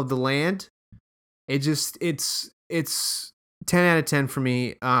feel of the land. It's 10 out of 10 for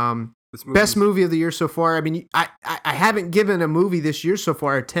me. Best movie of the year so far. I mean, I haven't given a movie this year so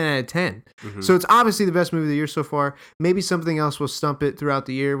far a 10 out of 10. So it's obviously the best movie of the year so far. Maybe something else will stump it throughout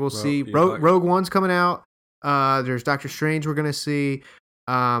the year. We'll see. Rogue One's coming out. There's Doctor Strange we're going to see.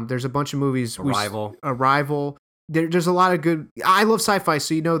 There's a bunch of movies. Arrival. There's a lot of good. I love sci-fi,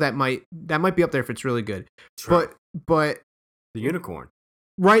 so that might be up there if it's really good. True. But The Unicorn.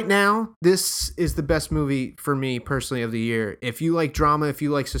 Right now, this is the best movie for me personally of the year. If you like drama, if you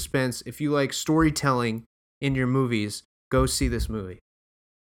like suspense, if you like storytelling in your movies, go see this movie.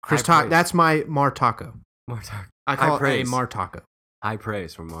 That's my Martaco. I call it a Martaco. High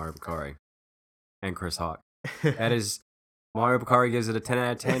praise from Mario Bacari and Chris Hawk. That is, Mario Bacari gives it a 10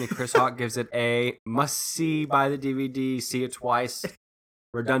 out of 10, and Chris Hawk gives it a must-see by the DVD, see it twice,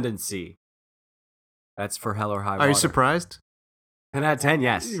 redundancy. That's for Hell or High Water. Are you surprised? 10 out of 10,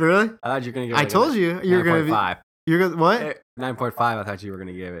 yes. Really? I thought you were going to give it I told you you're going to be. 9.5. You're gonna what? 9.5, I thought you were going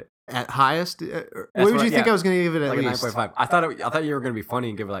to give it. At highest? What would you think I was going to give it at Like a least? 9.5. I thought you were going to be funny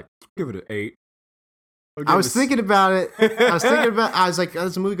and give it an 8. I was thinking about it. I was like,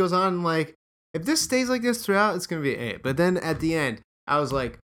 as the movie goes on, like, if this stays like this throughout, it's going to be an 8. But then at the end, I was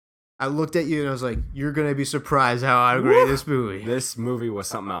like, I looked at you and I was like, you're going to be surprised how I grade this movie. This movie was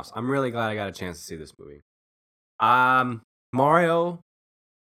something else. I'm really glad I got a chance to see this movie. Mario.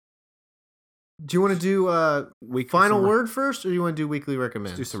 Do you want to do final some- word first, or do you want to do weekly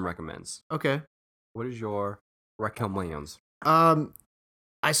recommends? Let's do some recommends. Okay. What is your recommendations?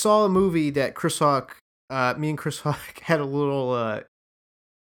 I saw a movie that Chris Hawk, me and Chris Hawk had a little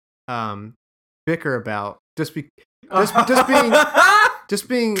bicker about just being just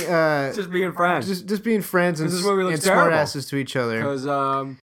being friends. just being friends and, This movie looks and smart terrible. asses to each other. Because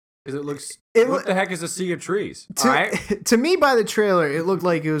it looks. It what loo- the heck is a sea of trees? To, All right. to me, by the trailer, it looked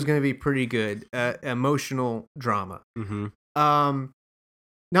like it was going to be pretty good. Emotional drama. Mm-hmm.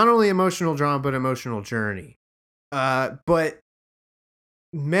 Not only emotional drama, but emotional journey. But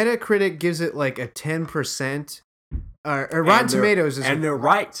Metacritic gives it like a 10%. Or Rotten Tomatoes is and they're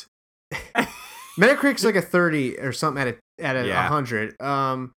right. Metacritic's like a 30 or something at a Yeah. 100.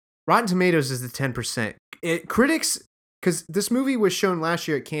 Rotten Tomatoes is the 10%. Critics, because this movie was shown last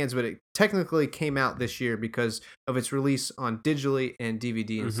year at Cannes, but it technically came out this year because of its release on digitally and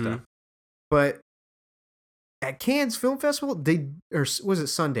DVD and Mhm. stuff. But at Cannes Film Festival, or was it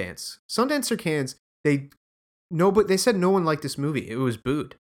Sundance? Sundance or Cannes? They said no one liked this movie. It was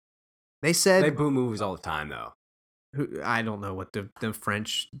booed. They said They boo movies all the time, though. I don't know what the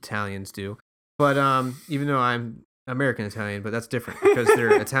French Italians do, but even though I'm American Italian, but that's different because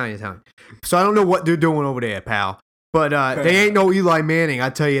they're Italian. So I don't know what they're doing over there, pal. But they ain't no Eli Manning, I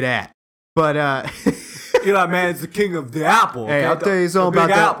tell you that. But Eli Manning's the king of the apple. hey, okay? I'll tell you something about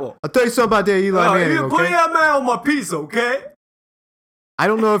Big that. apple. I'll tell you something about that Eli Manning. You put Okay? that man on my pizza, okay? I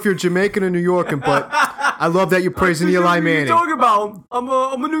don't know if you're Jamaican or New Yorker, but I love that you're praising Eli What are you Manning. talking about? I'm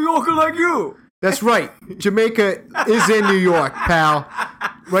a New Yorker like you. That's right. Jamaica is in New York, pal.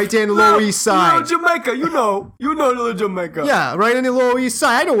 Right there in the Lower East Side. Little Jamaica, you know little Jamaica. Yeah, right in the Lower East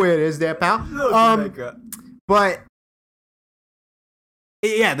Side. I know where it is there, pal. Little Jamaica. But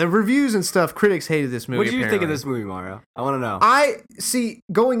yeah, the reviews and stuff, critics hated this movie. What did you think of apparently. this movie, Mario? I want to know. I see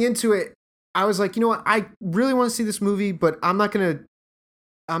going into it, I was like, you know what? I really want to see this movie, but I'm not gonna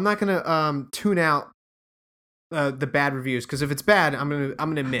tune out the bad reviews, because if it's bad, I'm gonna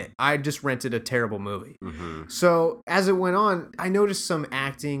admit I just rented a terrible movie. Mm-hmm. So as it went on, I noticed some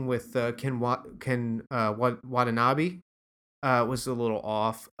acting with Ken Watanabe was a little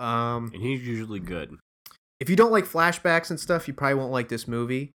off. And he's usually good. If you don't like flashbacks and stuff, you probably won't like this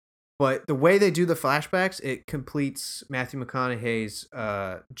movie. But the way they do the flashbacks, it completes Matthew McConaughey's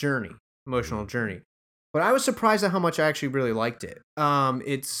emotional journey. But I was surprised at how much I actually really liked it.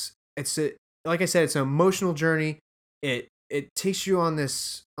 Like I said, it's an emotional journey. It takes you on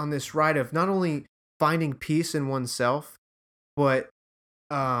this ride of not only finding peace in oneself, but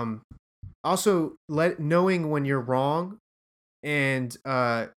also knowing when you're wrong and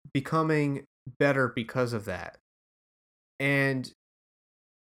becoming better because of that. And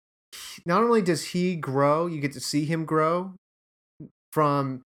not only does he grow, you get to see him grow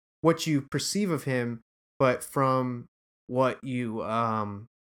from what you perceive of him, but from what you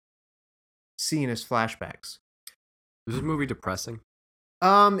see in his flashbacks. Is this movie depressing?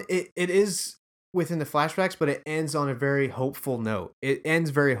 It is within the flashbacks, but it ends on a very hopeful note. It ends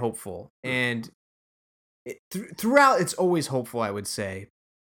very hopeful, and throughout it's always hopeful, I would say.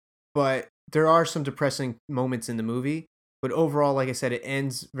 But there are some depressing moments in the movie. But overall, like I said, it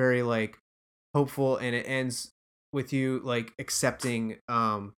ends very like hopeful, and it ends with you like accepting,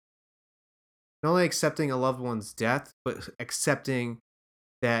 not only accepting a loved one's death, but accepting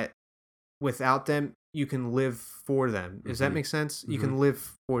that without them, you can live for them. Does that Mhm. make sense? You Mhm. can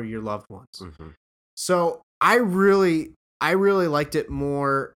live for your loved ones. Mm-hmm. So I really liked it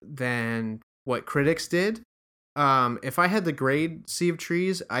more than what critics did. If I had the grade Sea of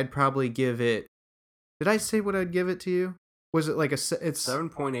Trees, I'd probably give it. Did I say what I'd give it to you? Was it like it's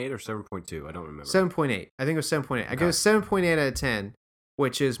 7.8 or 7.2? I don't remember. 7.8? I think it was 7.8. I give Okay. it 7.8 out of 10,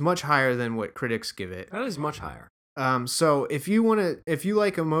 which is much higher than what critics give it. That is much higher. So if you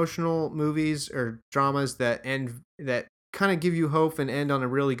like emotional movies or dramas that kind of give you hope and end on a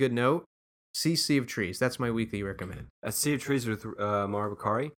really good note, see Sea of Trees. That's my weekly recommend. That's Sea of Trees with Mara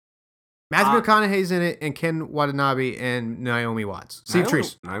Bakari. Matthew McConaughey's in it, and Ken Watanabe and Naomi Watts. Sea of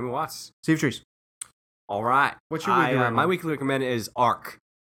Trees. Naomi Watts. Sea of Trees. All right. What's your weekly recommend? My weekly recommend is Ark.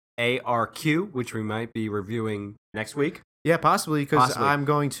 ARQ, which we might be reviewing next week. Yeah, possibly, because Possibly. I'm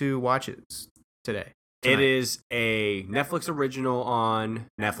going to watch it today. It tonight. is a Netflix original on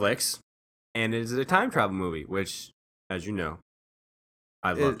Netflix, and it is a time travel movie, which, as you know,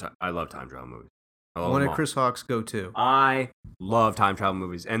 I love time travel movies. I love one them of all. Chris Hawk's go-to. I love time travel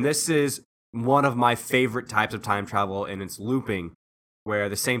movies, and this is one of my favorite types of time travel, and it's looping, where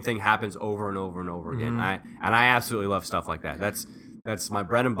the same thing happens over and over and over again. I absolutely love stuff like that. That's my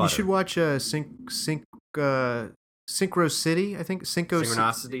bread and butter. You should watch Synchro City, I think.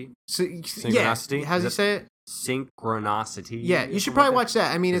 Synchronicity. Yeah. How do you say it? Synchronicity. Yeah, you should probably watch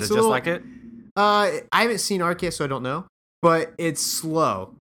that. I mean, Is it's it a just little, like it? I haven't seen Arc yet, so I don't know. But it's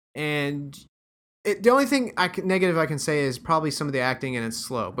slow, and the only thing negative I can say is probably some of the acting, and it's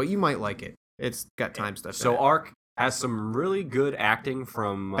slow. But you might like it. It's got time stuff. So in it. Arc has some really good acting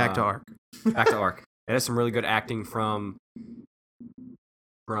from Back to Arc. Back to Arc. It has some really good acting from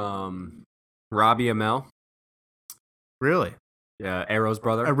Robbie Amell. Really? Yeah, Arrow's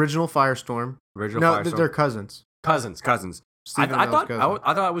brother. Original Firestorm. Original No, Firestorm. they're cousins. Cousins. Stephen I Amell's thought cousin.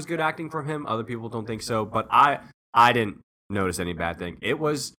 I thought it was good acting from him. Other people don't think so, but I didn't notice any bad thing.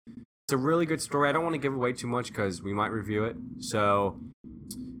 It's a really good story. I don't want to give away too much because we might review it. So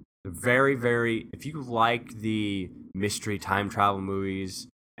very, very. If you like the mystery time travel movies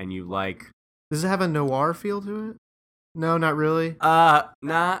and you like, Does it have a noir feel to it? No, not really.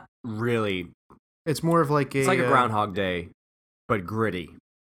 not really. It's more of like It's like a Groundhog Day, but gritty.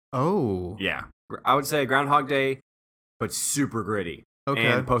 Oh. Yeah, I would say Groundhog Day, but super gritty. Okay.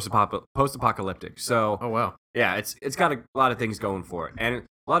 And post-apocalyptic. So, Oh wow. yeah, it's got a lot of things going for it, and a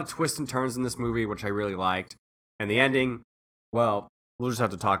lot of twists and turns in this movie, which I really liked. And the ending, well, we'll just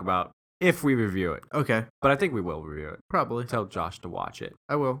have to talk about if we review it. Okay. But I think we will review it. Probably. Tell Josh to watch it.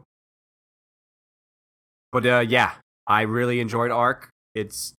 I will. But yeah, I really enjoyed Arc.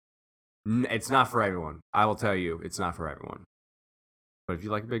 It's not for everyone. I will tell you, it's not for everyone. But if you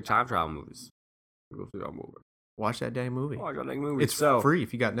like big time travel movies, go see that movie. Watch that dang movie. Watch that dang movie. It's free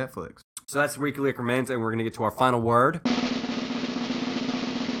if you got Netflix. So that's Weekly Recommends, and we're going to get to our final word. The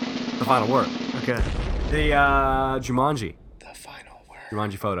final word. Okay. The Jumanji. The final word.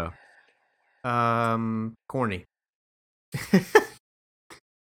 Jumanji photo. Corny.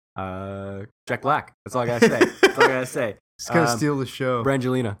 Jack Black. That's all I gotta say. That's all I gotta say. It's gonna steal the show.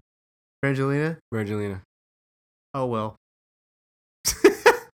 Brangelina. Brangelina? Oh well.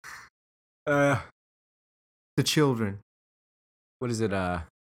 The children. What is it? What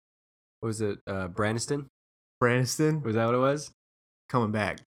was it? Braniston? Braniston Was that what it was? coming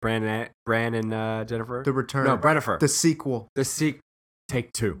back. Bran and Jennifer. The return. No, Brennifer. The sequel.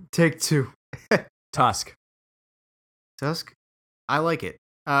 Take two. Take two. Tusk. Tusk. I like it.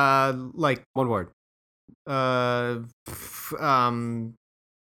 Like One word. Tusk.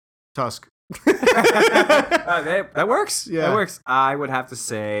 That works. Yeah. That works. I would have to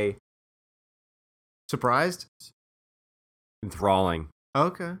say Surprised? enthralling.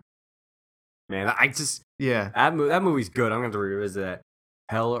 Okay. Man, I just Yeah. that movie's good. I'm gonna have to revisit it.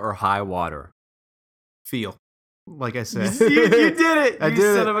 Hell or High Water. Feel. Like I said. you did it. I You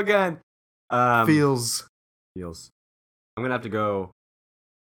did son it. of a gun. Feels. I'm gonna have to go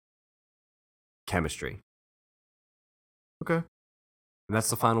chemistry. Okay. And that's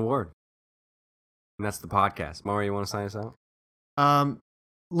the final word. And that's the podcast. Mario, you want to sign us out?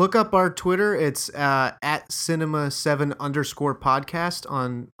 Look up our Twitter. It's at cinema7_podcast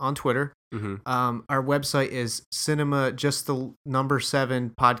on Twitter. Mm-hmm. Our website is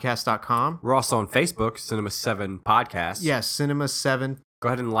cinema7podcast.com. We're also on Facebook, Cinema 7 Podcast. Yes, Cinema 7. Go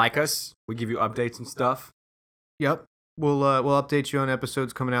ahead and like us. We give you updates and stuff. Yep. We'll update you on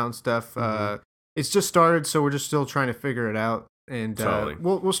episodes coming out and stuff. Mhm. It's just started, so we're just still trying to figure it out. And Totally.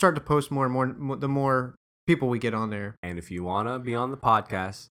 we'll start to post more and more the more people we get on there. And if you want to be on the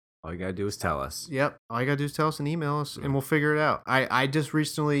podcast, all you got to do is tell us. Yep. All you gotta do is tell us and email us, and we'll figure it out. I just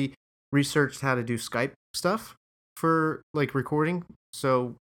recently researched how to do Skype stuff for like recording,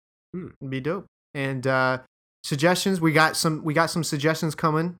 so it'd be dope. And suggestions, we got some suggestions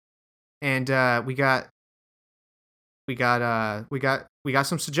coming, and we got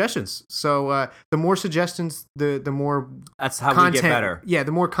some suggestions. So the more suggestions, the more That's how content, we get better. Yeah,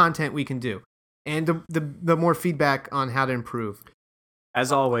 the more content we can do, and the more feedback on how to improve.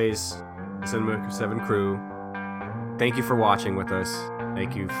 As always, Cinema 7 crew, thank you for watching with us.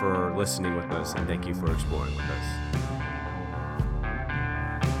 Thank you for listening with us. And thank you for exploring with us.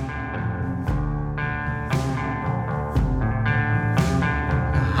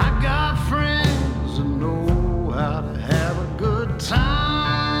 I got friends that know how to have a good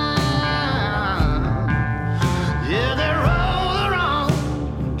time. Yeah, they roll their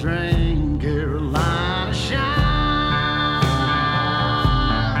own, drink